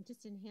to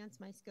just enhance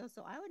my skills.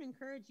 So I would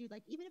encourage you,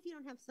 even if you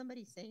don't have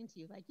somebody saying to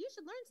you, you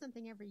should learn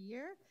something every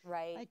year.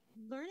 Right.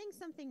 Learning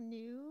something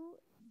new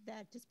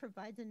that just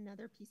provides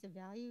another piece of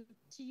value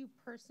to you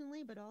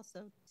personally, but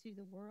also to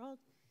the world.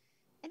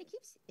 And it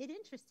keeps it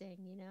interesting,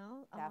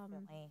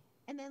 Definitely.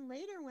 And then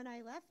later when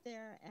I left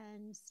there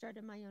and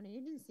started my own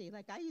agency,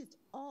 I used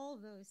all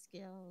those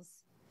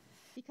skills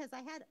because I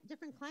had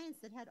different clients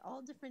that had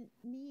all different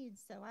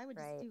needs. So I would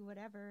just do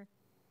whatever,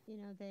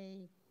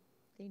 they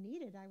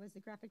needed. I was the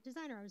graphic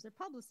designer. I was their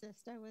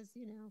publicist. I was,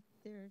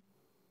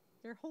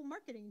 their whole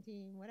marketing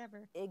team,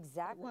 whatever.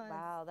 Exactly.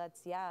 Wow.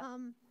 That's,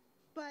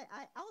 but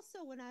I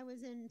also, when I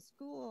was in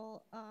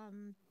school,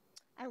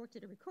 I worked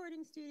at a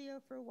recording studio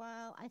for a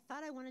while. I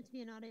thought I wanted to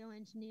be an audio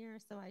engineer,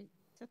 so I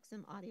took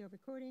some audio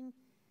recording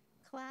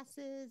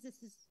classes.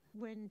 This is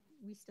when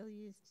we still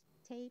used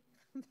tape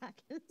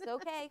back in It's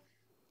okay.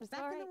 It's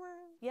back in the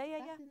world. Yeah.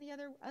 In the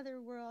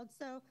other world.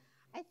 So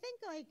I think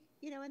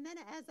and then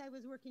as I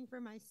was working for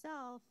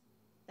myself,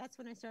 that's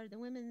when I started the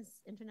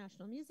Women's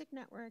International Music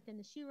Network and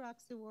the She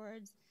Rocks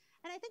Awards.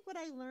 And I think what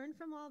I learned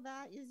from all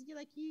that is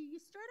you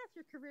start off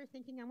your career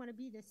thinking I want to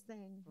be this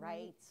thing.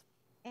 Right.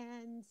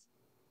 And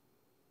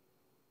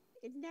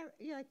it never,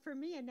 for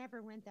me, it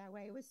never went that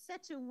way. It was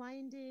such a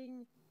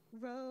winding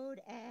road.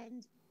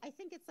 And I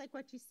think it's like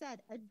what you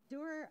said, I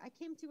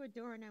came to a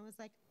door and I was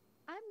like,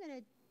 I'm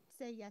going to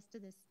say yes to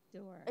this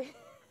door.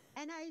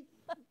 And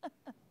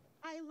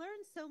I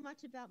learned so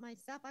much about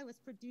myself. I was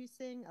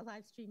producing a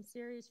live stream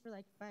series for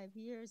 5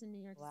 years in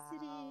New York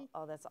City.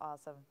 Oh, that's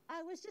awesome.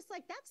 I was just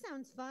like, that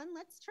sounds fun.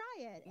 Let's try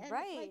it. And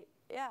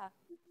yeah.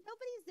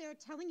 Nobody's there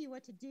telling you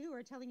what to do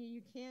or telling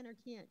you can or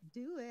can't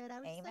do it. I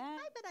was just I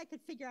bet I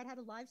could figure out how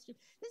to live stream.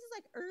 This is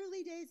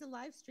early days of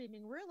live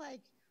streaming. We're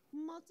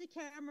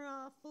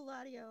multi-camera, full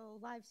audio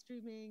live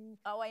streaming.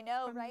 Oh, I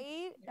know,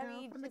 right?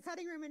 From the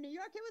cutting room in New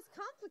York, it was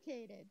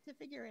complicated to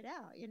figure it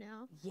out,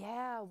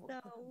 Yeah. So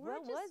we're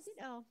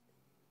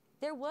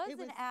there was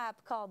an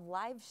app called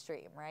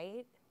Livestream,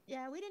 right?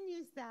 Yeah, we didn't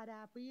use that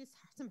app. We used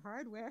some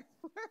hardware,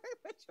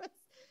 which was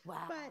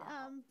wow.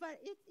 But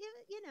it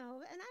and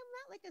I'm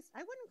not I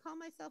wouldn't call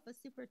myself a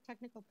super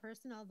technical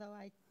person, although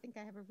I think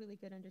I have a really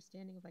good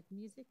understanding of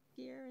music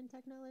gear and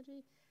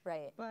technology.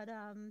 Right. But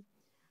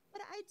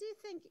But I do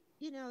think,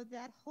 you know,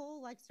 that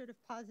whole like sort of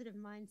positive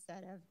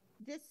mindset of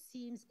this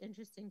seems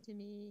interesting to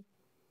me.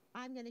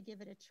 I'm going to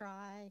give it a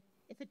try.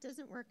 If it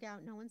doesn't work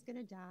out, no one's going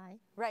to die.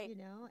 Right. You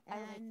know, I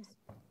like and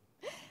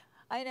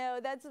I know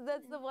that's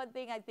the one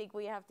thing I think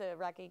we have to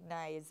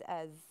recognize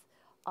as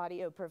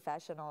audio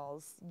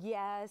professionals.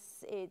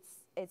 Yes,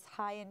 it's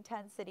high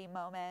intensity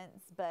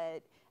moments,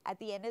 but at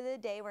the end of the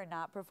day, we're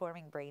not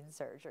performing brain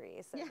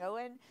surgery, so Yeah.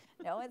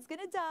 no one's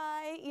gonna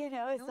die. You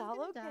know, it's No one's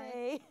all gonna die.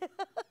 okay.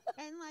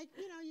 and like,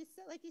 you know,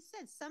 like you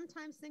said,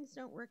 sometimes things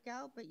don't work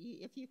out, but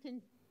if you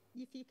can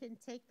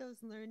take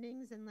those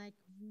learnings and like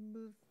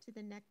move to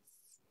the next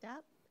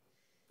step,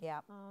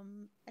 Yeah.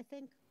 I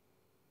think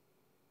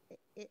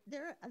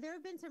there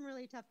have been some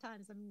really tough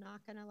times. I'm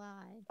not gonna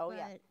lie. Oh, but,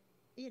 yeah.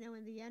 You know,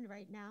 in the end,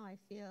 right now, I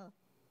feel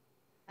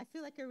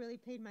like I really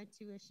paid my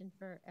tuition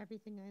for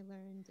everything I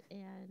learned,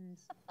 and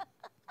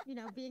you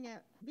know, being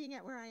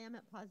at where I am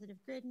at Positive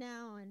Grid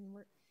now, and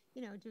we're,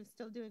 you know,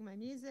 still doing my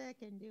music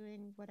and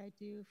doing what I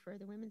do for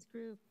the women's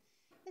group.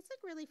 It's like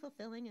really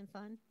fulfilling and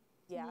fun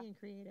to Yeah. me and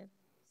creative.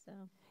 So.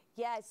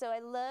 Yeah, so I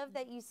love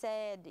that you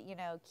said, you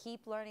know,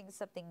 keep learning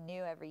something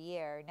new every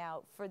year.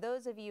 Now, for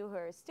those of you who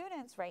are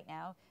students right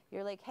now,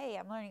 you're like, hey,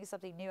 I'm learning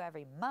something new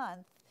every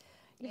month.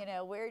 You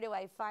know, where do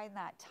I find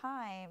that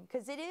time?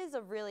 Because it is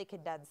a really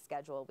condensed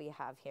schedule we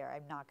have here,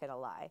 I'm not going to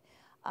lie.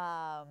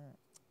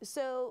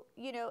 So,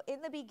 you know,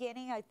 in the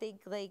beginning, I think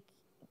like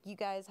you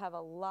guys have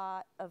a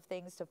lot of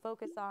things to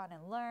focus on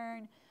and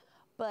learn.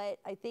 But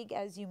I think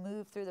as you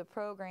move through the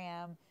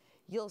program,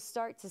 you'll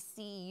start to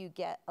see you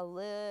get a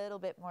little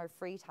bit more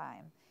free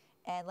time.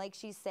 And like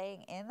she's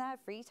saying, in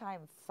that free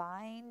time,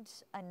 find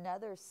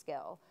another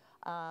skill.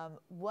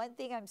 One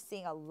thing I'm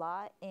seeing a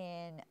lot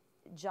in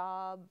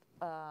job,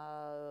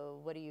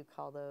 what do you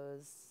call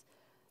those?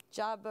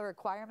 Job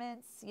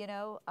requirements, you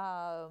know,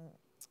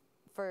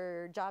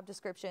 for job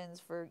descriptions,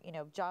 for, you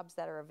know, jobs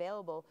that are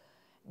available.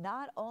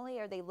 Not only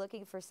are they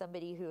looking for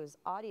somebody who has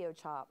audio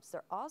chops,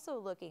 they're also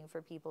looking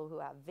for people who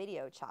have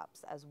video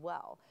chops as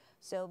well.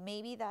 So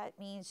maybe that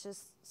means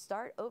just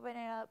start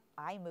opening up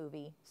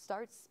iMovie,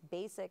 start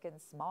basic and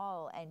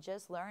small, and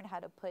just learn how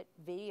to put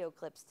video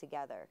clips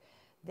together.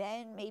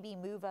 Then maybe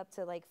move up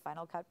to like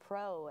Final Cut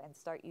Pro and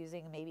start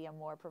using maybe a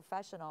more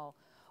professional,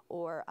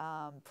 or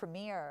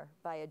Premiere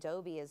by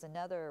Adobe is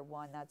another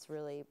one that's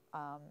really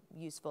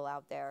useful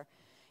out there.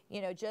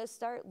 You know, just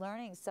start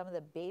learning some of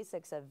the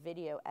basics of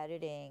video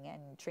editing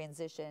and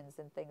transitions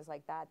and things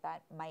like that.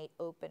 That might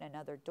open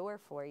another door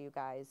for you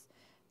guys,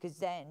 because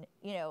then,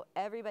 you know,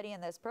 everybody in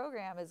this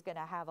program is going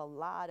to have a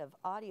lot of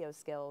audio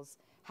skills.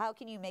 How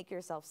can you make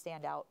yourself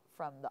stand out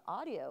from the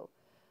audio,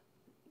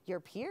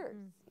 your peers?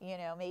 You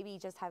know, maybe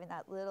just having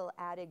that little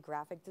added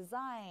graphic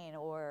design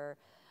or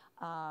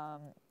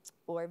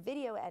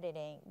video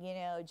editing, you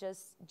know,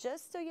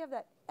 just so you have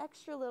that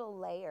extra little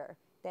layer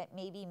that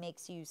maybe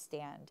makes you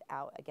stand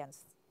out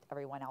against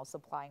everyone else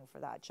applying for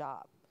that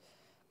job.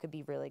 Could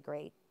be really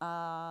great.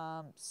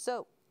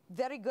 So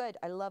very good.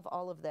 I love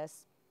all of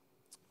this.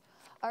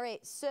 All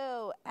right,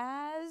 so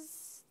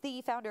as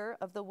the founder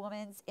of the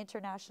Women's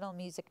International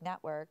Music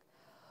Network,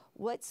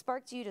 what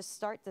sparked you to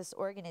start this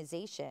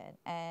organization,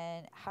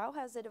 and how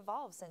has it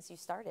evolved since you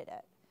started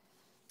it?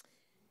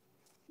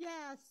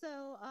 Yeah,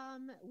 so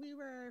we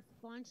were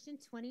launched in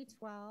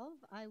 2012.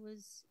 I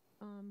was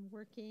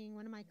working,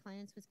 one of my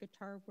clients was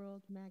Guitar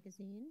World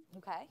magazine.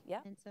 Okay, yeah.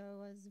 And so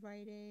I was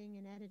writing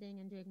and editing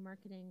and doing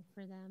marketing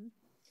for them.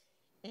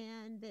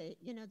 And,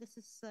 you know, this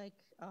is like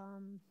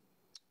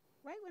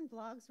right when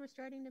blogs were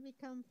starting to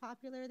become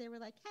popular. They were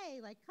like, hey,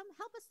 like, come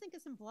help us think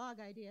of some blog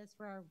ideas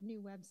for our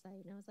new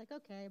website. And I was like,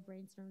 okay, I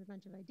brainstormed a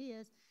bunch of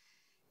ideas.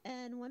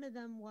 And one of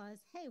them was,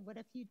 hey, what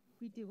if we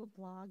do a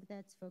blog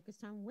that's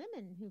focused on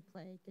women who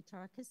play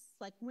guitar? Because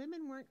like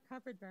women weren't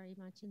covered very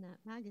much in that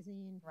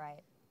magazine.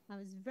 Right. I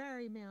was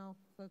very male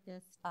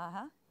focused.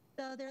 Uh-huh.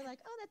 So they're like,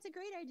 oh, that's a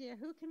great idea.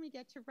 Who can we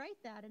get to write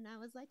that? And I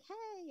was like,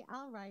 hey,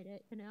 I'll write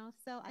it, you know?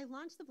 So I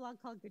launched the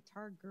blog called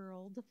Guitar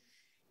Girled,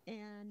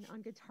 and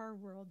on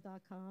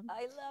guitarworld.com.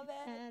 I love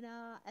it. And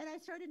I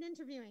started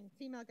interviewing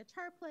female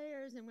guitar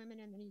players and women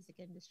in the music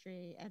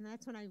industry. And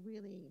that's when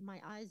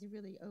my eyes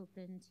really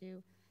opened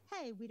to,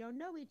 hey, we don't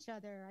know each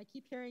other. I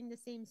keep hearing the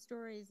same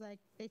stories. Like,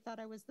 they thought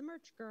I was the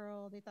merch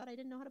girl. They thought I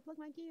didn't know how to plug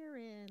my gear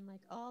in,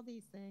 like all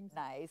these things.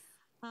 Nice.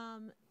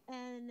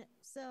 And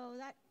so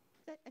that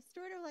I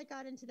sort of like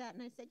got into that,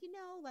 and I said, you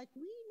know, like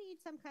we need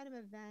some kind of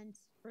event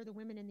for the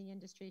women in the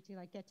industry to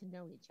like get to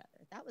know each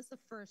other. That was the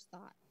first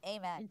thought.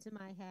 Amen. Into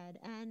my head.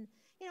 And,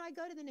 you know, I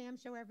go to the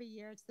NAMM show every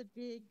year. It's the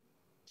big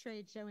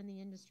trade show in the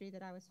industry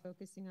that I was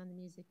focusing on, the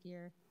music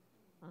gear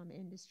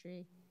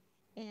industry.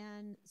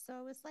 And so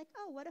I was like,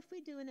 oh, what if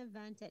we do an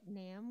event at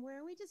NAMM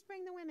where we just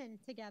bring the women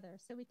together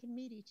so we can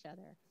meet each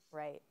other?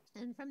 Right.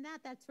 And from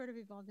that sort of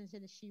evolved into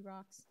the She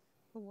Rocks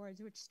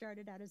Awards, which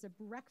started out as a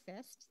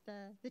breakfast,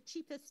 the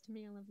cheapest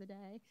meal of the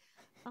day.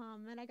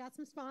 And I got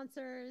some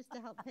sponsors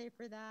to help pay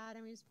for that,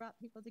 and we just brought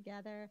people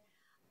together.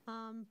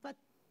 But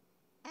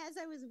as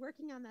I was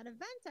working on that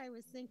event, I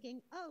was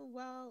thinking, oh,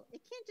 well,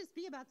 it can't just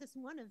be about this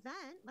one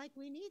event. Like,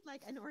 we need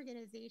like an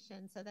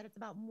organization so that it's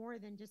about more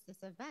than just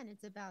this event.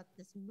 It's about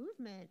this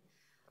movement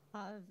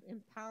of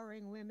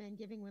empowering women,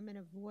 giving women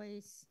a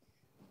voice,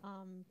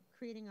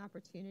 creating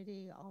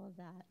opportunity, all of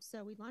that.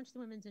 So we launched the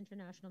Women's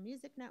International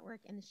Music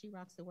Network and the She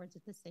Rocks Awards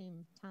at the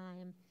same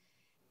time,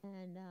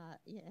 and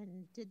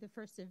did the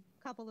first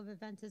couple of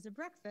events as a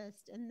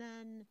breakfast. And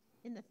then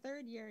in the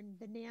third year,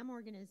 the NAMM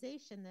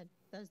organization that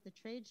does the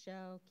trade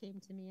show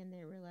came to me and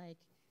they were like,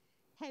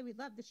 hey, we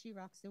love the She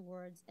Rocks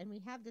Awards, and we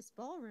have this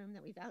ballroom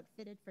that we've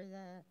outfitted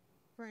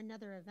for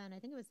another event. I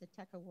think it was the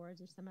Tech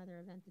Awards or some other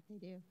event that they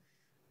do.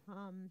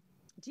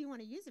 Do you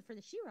want to use it for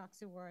the She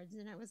Rocks Awards?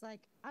 And I was like,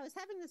 I was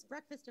having this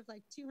breakfast of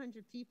like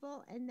 200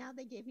 people, and now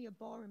they gave me a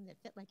ballroom that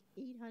fit like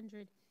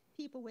 800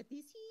 people with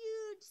these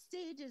huge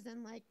stages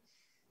and like,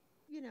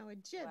 you know, a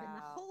jib and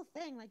the whole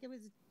thing. Like, it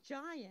was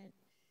giant.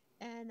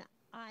 And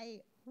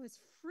I was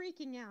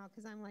freaking out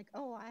because I'm like,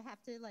 oh, I had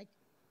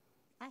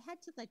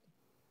to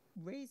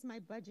raise my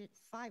budget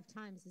 5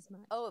 times as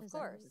much. Oh, of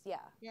course. Yeah.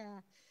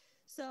 Yeah.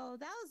 So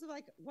that was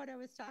like what I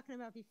was talking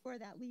about before,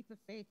 that leap of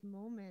faith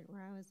moment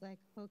where I was like,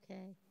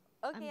 okay,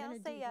 I'll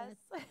say yes.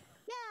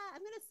 Yeah,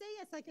 I'm going to say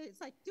yes. Like,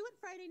 it's like, do it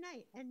Friday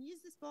night and use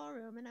this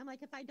ballroom. And I'm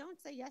like, if I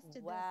don't say yes to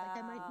this, like,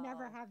 I might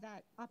never have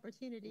that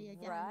opportunity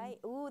again. Right.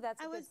 Ooh,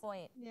 that's a good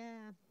point.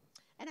 Yeah.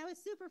 And I was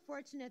super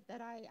fortunate that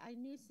I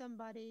knew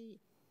somebody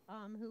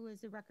who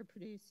was a record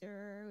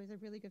producer, who was a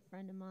really good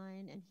friend of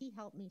mine, and he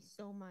helped me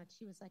so much.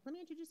 He was like, let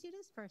me introduce you to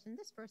this person,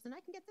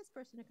 I can get this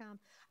person to come.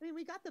 I mean,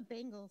 we got the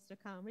Bengals to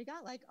come. We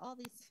got like all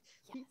these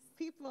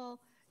people,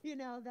 you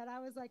know, that I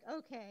was like,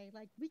 okay,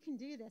 like, we can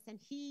do this. And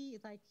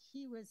he's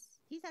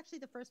actually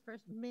the first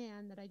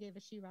man that I gave a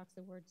She Rocks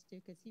Awards to,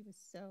 because he was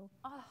so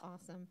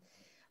awesome.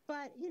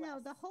 But, you know,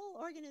 the whole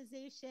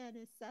organization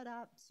is set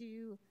up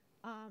to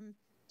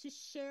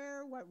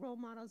share what role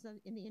models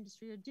in the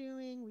industry are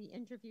doing. We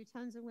interview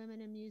tons of women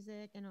in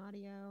music and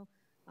audio.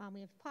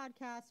 We have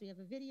podcasts. We have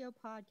a video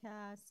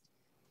podcast.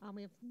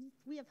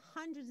 We have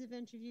hundreds of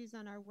interviews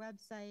on our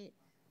website.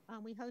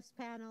 We host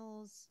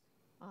panels.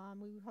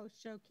 We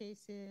host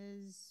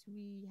showcases.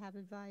 We have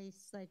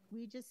advice. Like,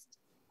 we just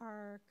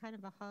are kind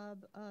of a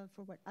hub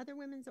for what other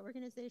women's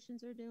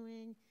organizations are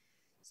doing.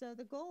 So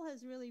the goal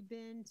has really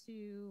been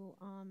to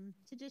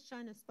just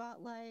shine a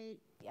spotlight,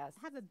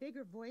 have a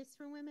bigger voice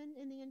for women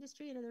in the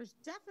industry. And there's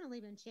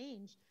definitely been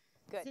change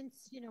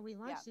since, you know, we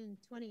launched in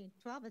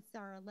 2012. It's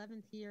our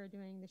 11th year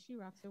doing the She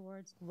Rocks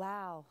Awards.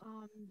 Wow.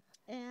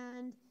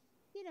 And,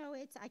 you know,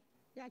 I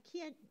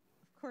can't,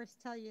 of course,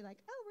 tell you like,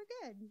 oh,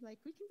 we're good. Like,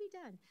 we can be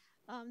done.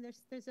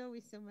 There's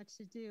always so much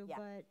to do,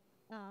 but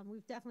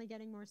we're definitely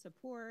getting more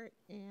support,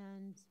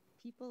 and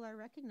people are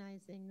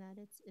recognizing that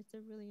it's a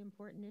really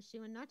important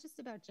issue, and not just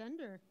about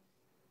gender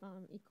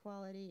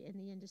equality in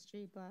the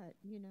industry, but,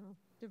 you know,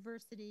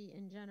 diversity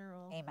in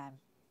general. Amen.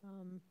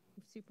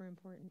 Super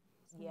important.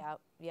 So.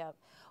 Yep.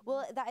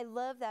 Well, I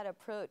love that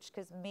approach,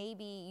 because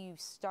maybe you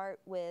start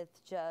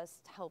with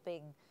just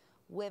helping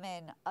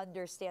women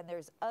understand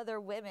there's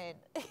other women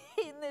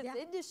in this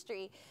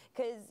industry,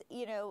 because,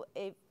 you know,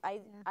 if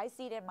I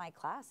see it in my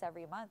class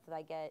every month.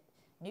 I get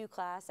new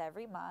class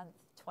every month,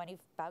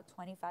 about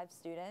 25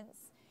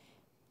 students.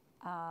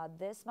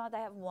 This month I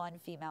have 1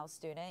 female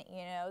student,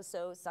 you know,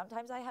 so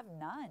sometimes I have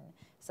none,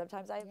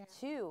 sometimes I have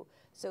 2.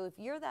 So if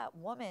you're that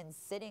woman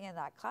sitting in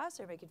that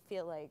classroom, it could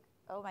feel like,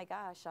 oh my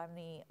gosh, I'm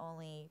the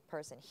only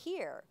person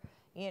here,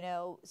 you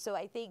know. So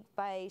I think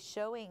by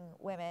showing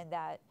women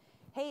that,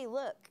 hey,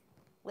 look,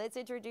 let's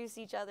introduce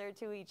each other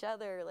to each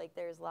other. Like,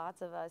 there's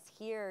lots of us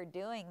here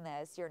doing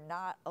this. You're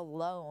not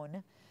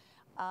alone.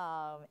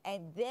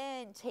 And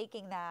then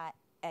taking that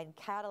and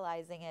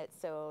catalyzing it,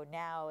 so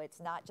now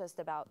it's not just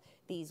about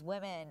these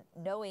women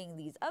knowing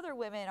these other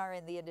women are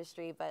in the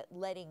industry, but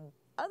letting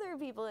other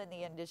people in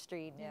the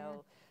industry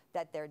know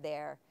that they're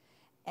there.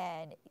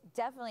 And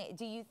definitely,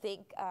 do you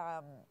think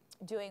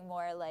doing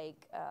more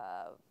like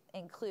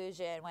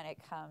inclusion when it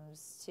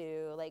comes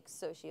to like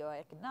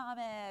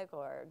socioeconomic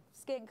or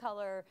skin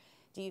color,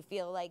 do you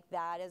feel like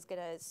that is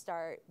going to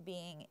start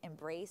being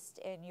embraced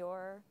in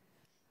your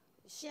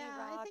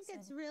I think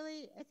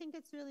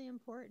it's really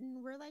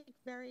important. We're like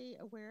very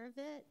aware of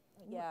it.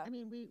 I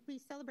mean, we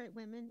celebrate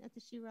women at the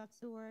She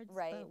Rocks Awards,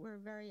 but we're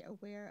very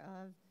aware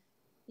of,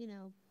 you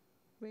know,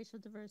 racial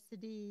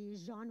diversity,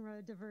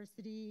 genre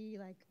diversity,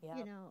 like,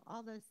 you know,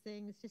 all those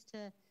things, just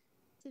to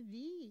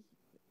be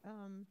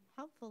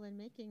helpful in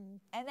making,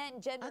 and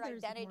then gender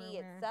identity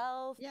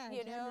itself,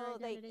 you know,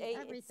 like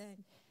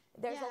everything.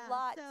 There's a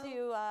lot to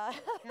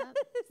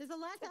there's a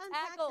lot to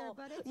unpack there,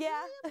 but it's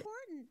really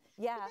important.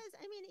 Because,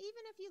 I mean,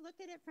 even if you look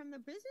at it from the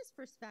business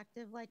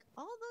perspective, like,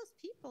 all those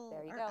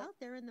people are out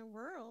there in the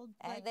world,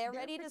 and like, they're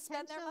ready to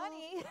spend their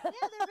money.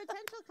 They're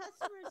potential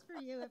customers for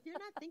you. If you're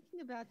not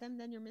thinking about them,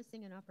 then you're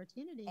missing an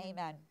opportunity.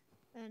 Amen.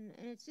 And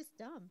it's just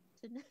dumb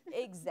to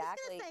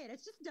exactly. Just gonna say it.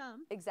 It's just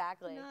dumb.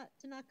 Exactly.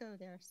 To not go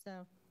there.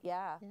 So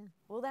Yeah. Yeah.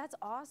 Well, that's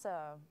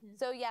awesome. Yeah.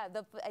 So yeah,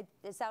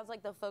 it sounds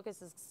like the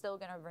focus is still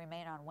going to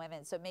remain on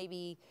women. So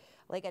maybe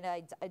like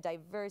a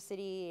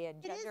diversity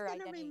and It is gender going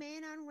to identity.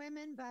 remain on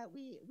women, but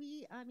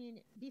I mean,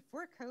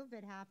 before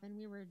COVID happened,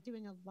 we were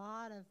doing a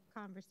lot of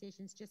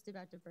conversations just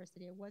about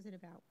diversity. It wasn't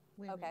about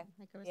women. Okay.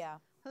 Like I was Yeah.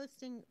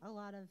 hosting a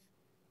lot of,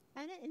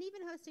 and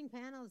even hosting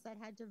panels that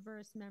had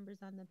diverse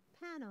members on the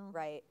panel.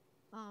 Right.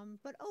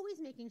 But always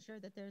making sure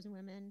that there's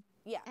women.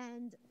 Yeah.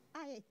 And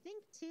I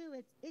think too,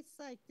 it's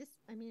like this.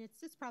 I mean, it's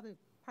just probably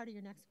part of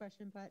your next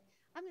question, but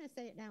I'm going to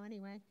say it now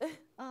anyway.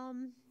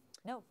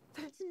 No.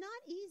 It's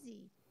not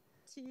easy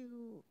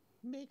to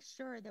make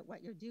sure that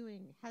what you're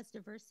doing has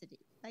diversity.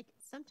 Like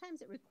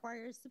sometimes it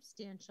requires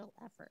substantial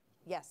effort.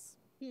 Yes.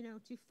 You know,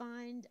 to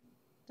find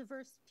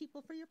diverse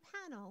people for your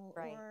panel,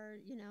 Right. or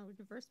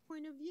diverse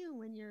point of view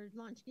when you're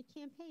launching a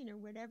campaign or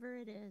whatever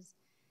it is.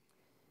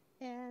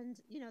 And,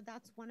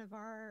 that's one of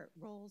our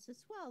roles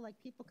as well. Like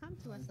people come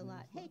to us a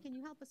lot. Hey, can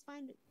you help us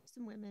find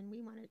some women?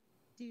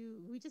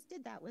 We just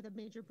did that with a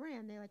major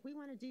brand. They're like, we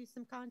want to do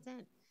some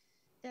content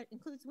that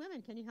includes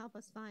women. Can you help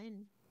us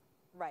find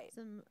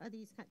some of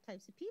these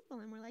types of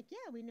people? And we're like,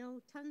 yeah, we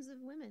know tons of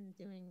women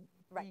doing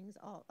things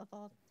of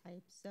all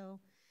types. So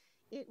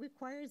it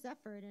requires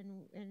effort,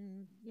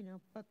 and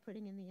but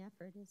putting in the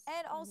effort is.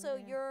 And also,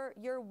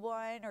 your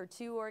one or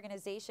two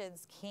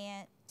organizations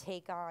can't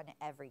take on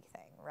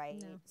everything, right?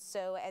 No.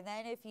 So, and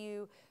then if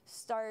you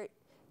start,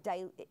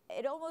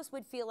 it almost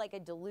would feel like a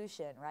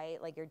dilution,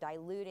 right? Like you're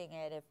diluting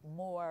it if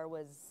more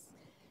was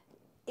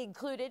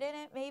included in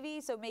it, maybe.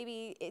 So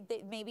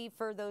maybe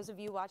for those of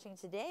you watching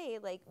today,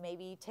 like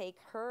maybe take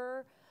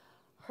her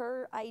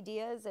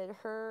ideas and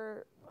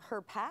her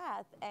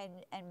path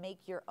and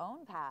make your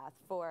own path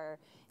for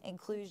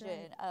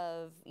inclusion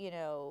of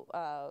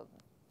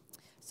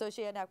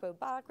socioeconomic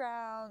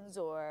backgrounds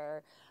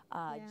or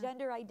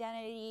gender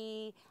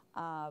identity,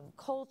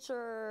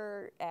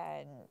 culture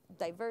and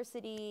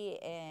diversity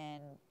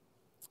and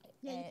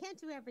you can't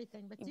do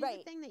everything, but do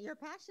the thing that you're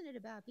passionate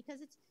about, because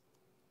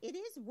it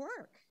is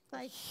work.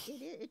 Like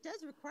it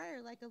does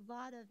require like a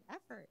lot of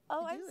effort.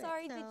 Oh, I'm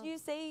sorry. Did you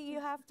say you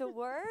have to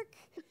work?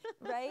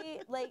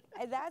 Right? Like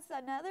that's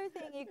another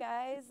thing, you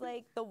guys.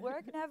 Like the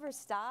work never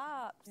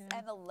stops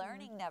and the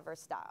learning never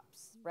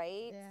stops,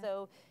 right? Yeah.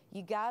 So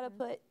you gotta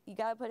put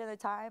in the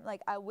time.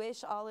 Like I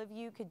wish all of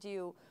you could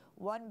do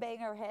one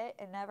banger hit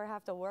and never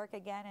have to work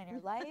again in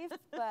your life.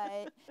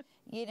 But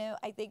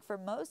I think for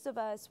most of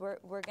us,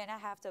 we're gonna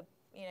have to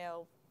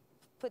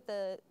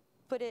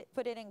put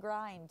it in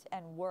grind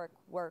and work.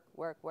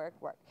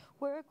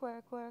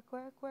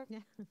 Yeah.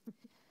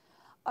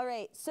 All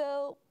right,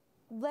 so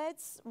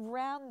let's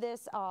round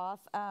this off.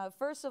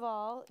 First of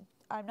all,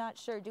 I'm not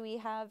sure, do we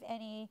have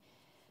any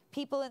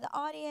people in the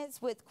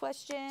audience with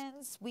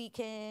questions? We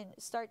can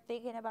start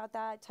thinking about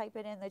that. Type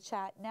it in the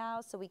chat now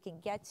so we can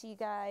get to you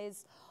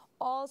guys.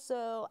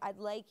 Also, I'd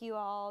like you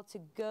all to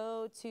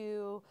go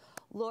to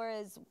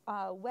Laura's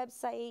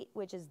website,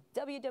 which is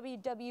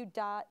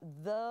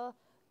www.TheWIMN,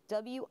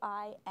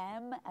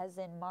 as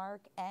in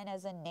Mark, N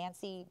as in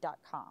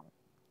Nancy.com.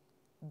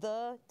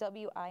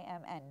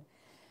 TheWIMN.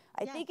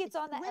 I think it's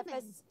on the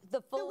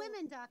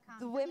TheWIMN.com.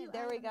 TheWIMN,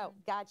 there we go.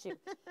 Got you.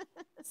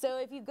 So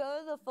if you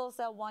go to the Full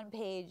Sail One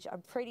page,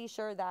 I'm pretty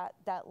sure that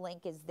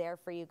link is there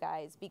for you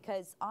guys,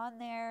 because on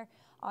there,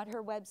 on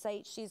her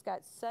website, she's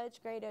got such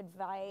great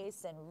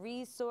advice and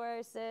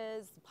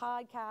resources,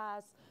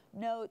 podcasts,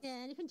 notes.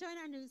 Yeah, and you can join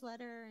our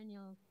newsletter and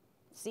we'll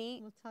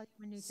tell you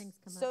when new things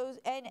come up.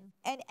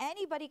 And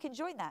anybody can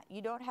join that.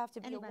 You don't have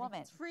to be a woman.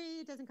 It's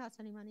free. It doesn't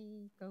cost any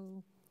money.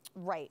 Go.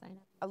 Right. Sign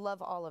up. I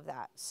love all of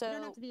that. So you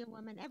don't have to be a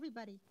woman.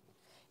 Everybody.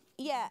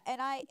 Yeah,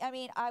 and I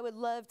mean, I would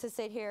love to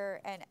sit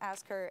here and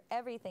ask her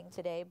everything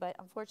today, but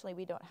unfortunately,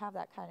 we don't have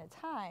that kind of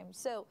time.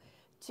 So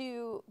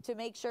to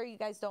make sure you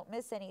guys don't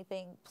miss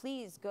anything,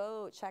 please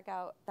go check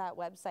out that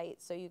website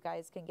so you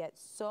guys can get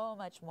so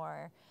much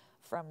more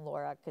from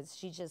Laura, because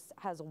she just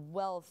has a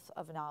wealth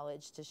of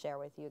knowledge to share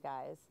with you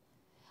guys.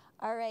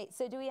 All right,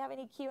 so do we have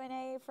any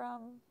Q&A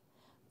from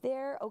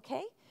there?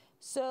 Okay,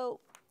 so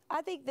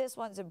I think this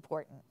one's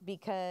important,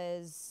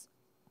 because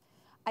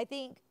I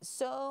think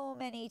so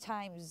many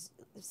times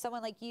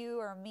someone like you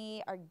or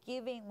me are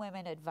giving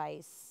women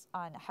advice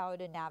on how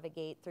to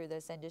navigate through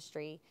this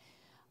industry.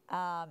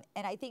 And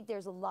I think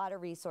there's a lot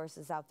of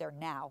resources out there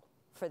now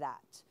for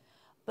that.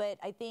 But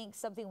I think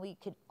something we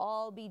could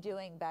all be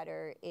doing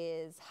better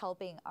is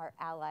helping our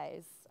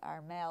allies,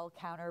 our male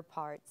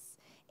counterparts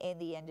in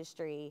the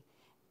industry,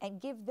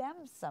 and give them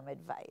some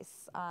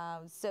advice.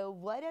 So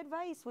what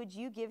advice would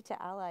you give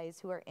to allies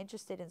who are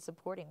interested in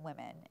supporting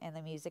women in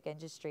the music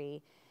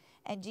industry?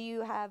 And do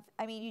you have,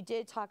 I mean, you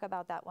did talk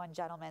about that one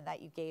gentleman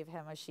that you gave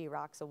him a She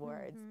Rocks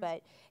Awards,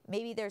 but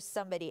maybe there's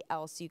somebody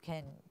else you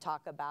can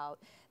talk about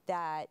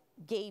that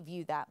gave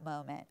you that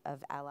moment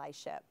of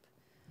allyship.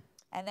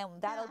 And then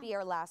that'll be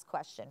our last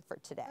question for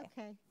today.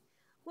 Okay.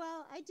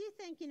 Well, I do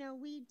think,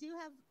 we do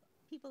have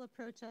people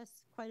approach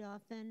us quite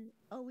often.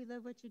 Oh, we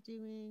love what you're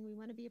doing. We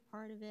want to be a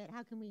part of it.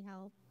 How can we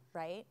help?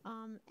 Right.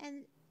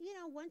 And, you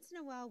know, once in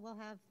a while we'll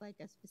have like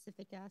a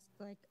specific ask,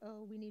 like,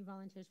 oh, we need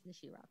volunteers for the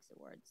She Rocks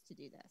Awards to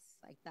do this.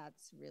 Like,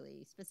 that's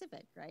really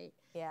specific, right?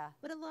 Yeah.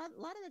 But a lot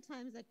of the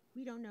times, like,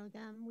 we don't know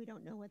them. We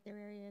don't know what their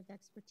area of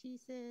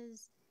expertise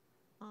is.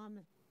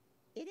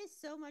 It is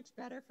so much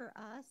better for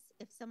us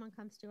if someone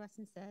comes to us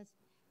and says,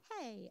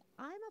 hey,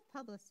 I'm a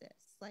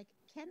publicist. Like,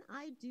 can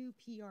I do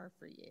PR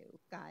for you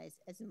guys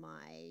as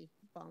my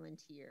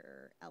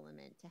volunteer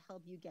element to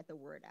help you get the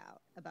word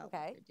out about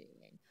what you're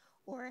doing?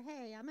 Or,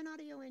 hey, I'm an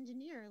audio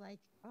engineer. Like,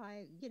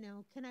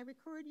 can I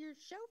record your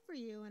show for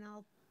you and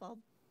I'll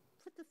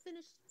put the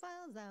finished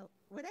files out,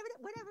 whatever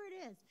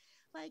it is.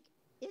 Like,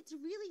 it's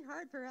really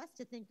hard for us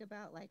to think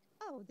about, like,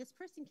 oh, this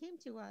person came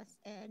to us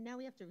and now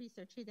we have to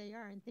research who they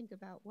are and think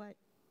about what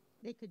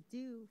they could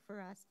do for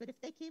us. But if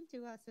they came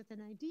to us with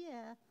an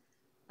idea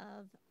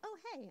of, oh,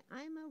 hey,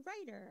 I'm a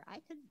writer,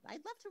 I'd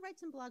love to write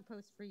some blog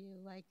posts for you.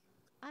 Like,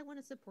 I want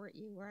to support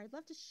you, or I'd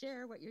love to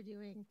share what you're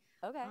doing.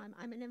 Okay.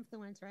 I'm an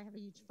influencer. I have a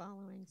huge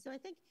following. So I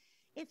think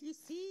if you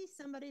see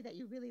somebody that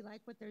you really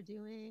like what they're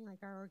doing, like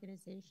our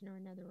organization or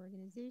another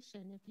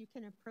organization, if you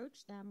can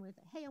approach them with,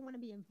 hey, I want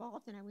to be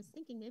involved, and I was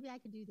thinking maybe I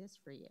could do this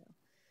for you.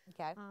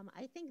 Okay.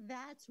 I think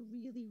that's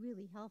really,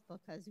 really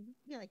helpful because,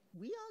 you know, like,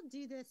 we all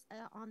do this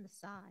on the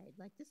side.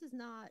 Like, this is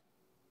not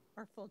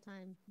our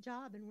full-time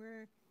job, and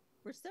we're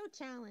so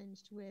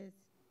challenged with,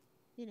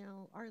 you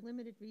know, our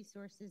limited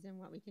resources and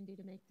what we can do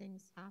to make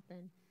things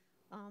happen.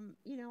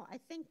 You know, I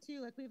think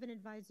too, like, we have an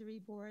advisory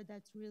board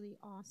that's really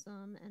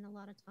awesome, and a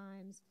lot of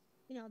times,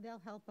 you know,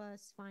 they'll help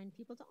us find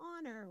people to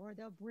honor, or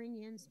they'll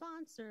bring in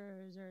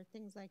sponsors or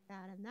things like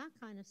that, and that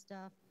kind of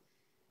stuff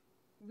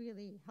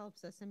really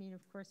helps us. I mean, of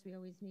course, we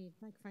always need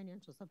like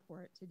financial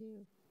support to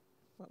do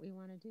what we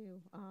want to do.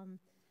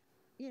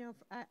 You know,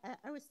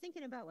 I was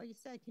thinking about what you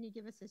said. Can you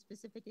give us a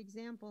specific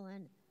example?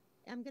 And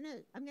I'm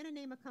gonna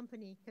name a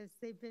company because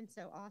they've been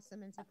so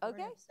awesome and supportive.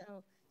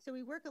 Okay. So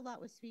we work a lot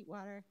with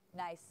Sweetwater.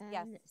 Nice.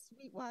 And yes.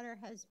 Sweetwater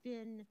has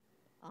been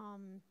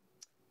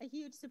a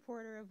huge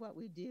supporter of what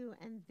we do,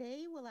 and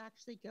they will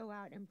actually go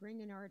out and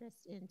bring an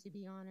artist in to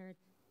be honored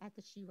at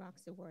the She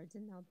Rocks Awards,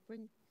 and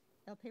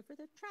they'll pay for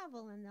their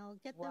travel, and they'll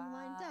get them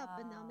lined up,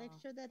 and they'll make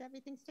sure that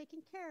everything's taken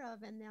care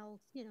of, and they'll,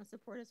 you know,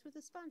 support us with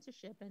a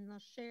sponsorship, and they'll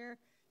share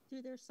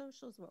through their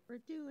socials what we're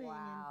doing.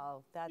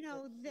 Wow, that's, you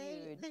know,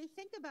 huge. they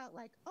think about,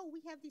 like, oh, we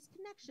have these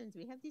connections,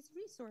 we have these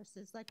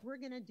resources, like, we're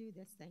gonna do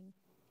this thing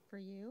for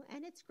you,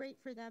 and it's great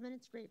for them and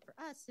it's great for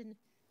us. And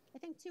I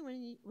think too,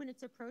 when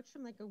it's approached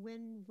from like a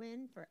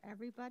win-win for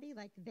everybody,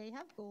 like, they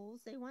have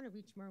goals, they want to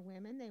reach more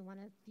women, they want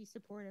to be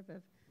supportive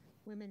of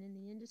women in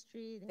the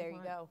industry. They there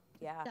you go.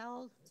 Yeah.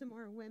 Sell to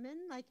more women.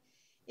 Like,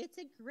 it's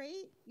a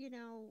great, you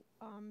know,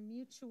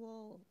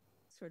 mutual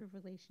sort of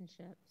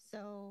relationship.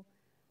 So,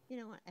 you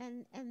know,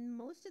 and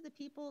most of the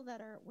people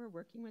that we're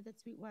working with at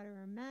Sweetwater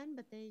are men,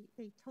 but they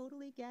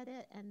totally get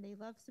it, and they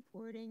love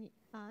supporting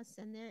us,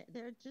 and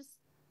they're just,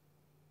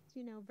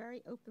 you know,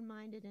 very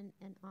open-minded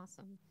and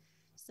awesome.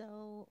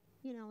 So,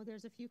 you know,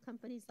 there's a few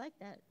companies like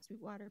that,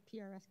 Sweetwater,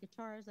 PRS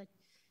Guitars, like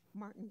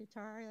Martin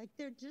Guitar, like,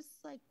 they're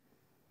just like,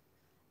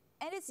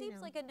 and it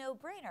seems like a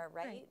no-brainer,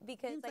 right?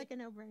 Because seems like a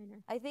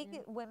no-brainer. I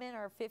think women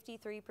are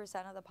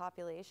 53% of the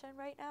population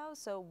right now.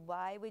 So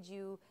why would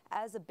you,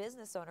 as a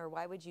business owner,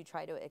 why would you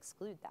try to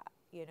exclude that?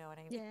 You know what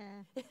I mean?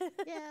 Yeah.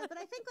 Yeah. But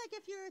I think, like,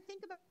 if you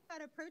think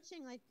about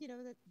approaching, like, you know,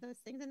 those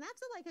things, and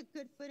that's like a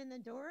good foot in the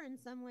door in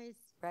some ways,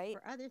 right,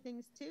 for other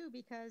things too,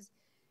 because,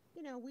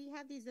 you know, we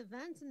have these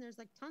events and there's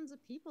like tons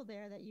of people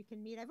there that you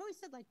can meet. I've always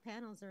said, like,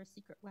 panels are a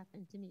secret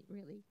weapon to meet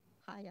really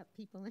high up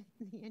people in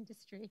the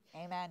industry.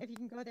 Amen. If you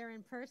can go there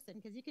in person,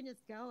 because you can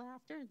just go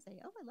after and say,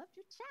 oh, I loved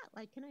your chat.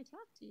 Like, can I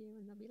talk to you?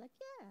 And they'll be like,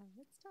 yeah,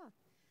 let's talk.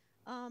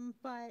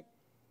 But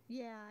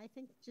yeah, I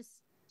think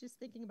just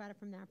thinking about it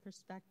from that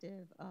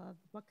perspective of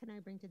what can I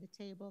bring to the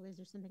table? Is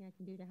there something I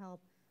can do to help?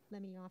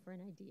 Let me offer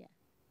an idea.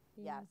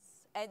 Yes.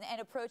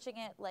 And approaching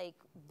it like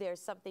there's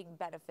something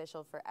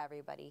beneficial for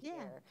everybody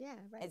here. Yeah,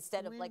 right.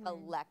 Instead of like a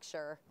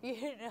lecture,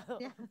 you know,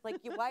 like,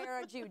 why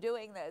aren't you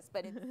doing this?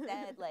 But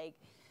instead, like,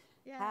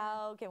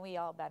 how can we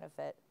all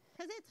benefit?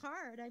 Because it's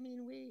hard. I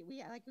mean, we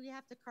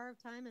have to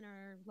carve time in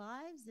our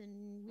lives,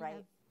 and we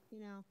have,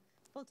 you know,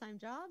 full-time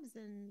jobs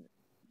and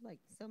like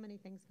so many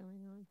things going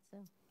on. So.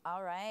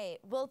 All right.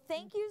 Well,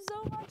 thank you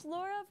so much,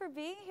 Laura, for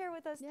being here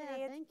with us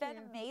today. It's been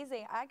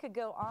amazing. I could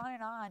go on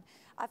and on.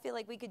 I feel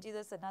like we could do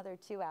this another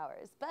 2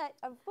 hours, but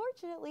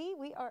unfortunately,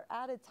 we are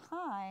out of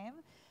time.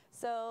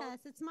 So yes,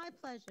 it's my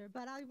pleasure.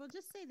 But I will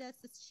just say this: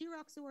 the She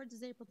Rocks Awards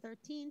is April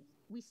 13th.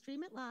 We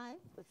stream it live.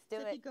 Let's do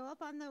it. If you go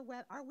up on the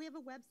web, we have a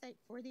website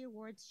for the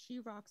awards,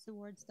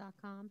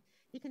 sherocksawards.com.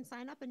 You can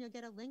sign up and you'll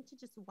get a link to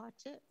just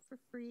watch it for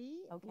free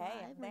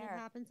live when it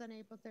happens on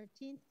April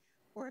 13th.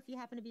 Or if you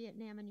happen to be at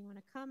NAMM and you want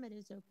to come, it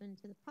is open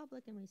to the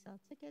public and we sell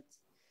tickets.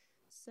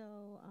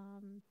 So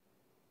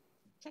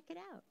check it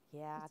out.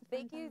 Yeah.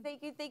 Thank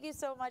you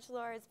so much,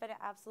 Laura. It's been an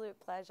absolute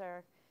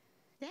pleasure.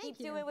 Keep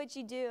doing what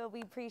you do.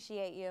 We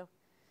appreciate you.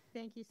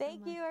 Thank you so much.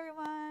 Thank you,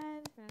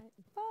 everyone. Right.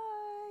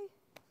 Bye.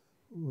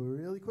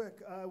 Really quick,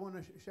 I want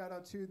to shout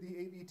out to the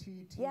ABT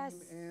team Yes.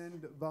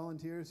 and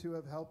volunteers who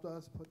have helped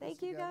us put this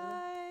Thank you, together.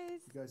 guys.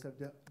 You guys have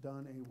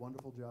done a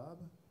wonderful job.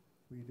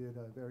 We did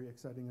a very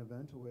exciting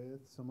event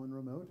with someone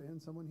remote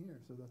and someone here,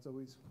 so that's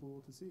always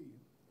cool to see.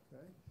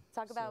 Okay.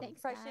 Talk So- about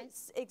Thanks, fresh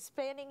guys.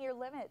 expanding your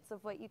limits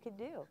of what you can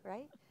do,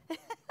 right?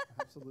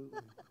 Absolutely.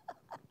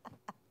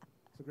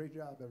 So great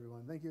job,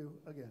 everyone. Thank you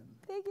again.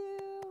 Thank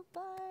you.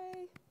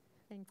 Bye.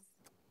 Thanks.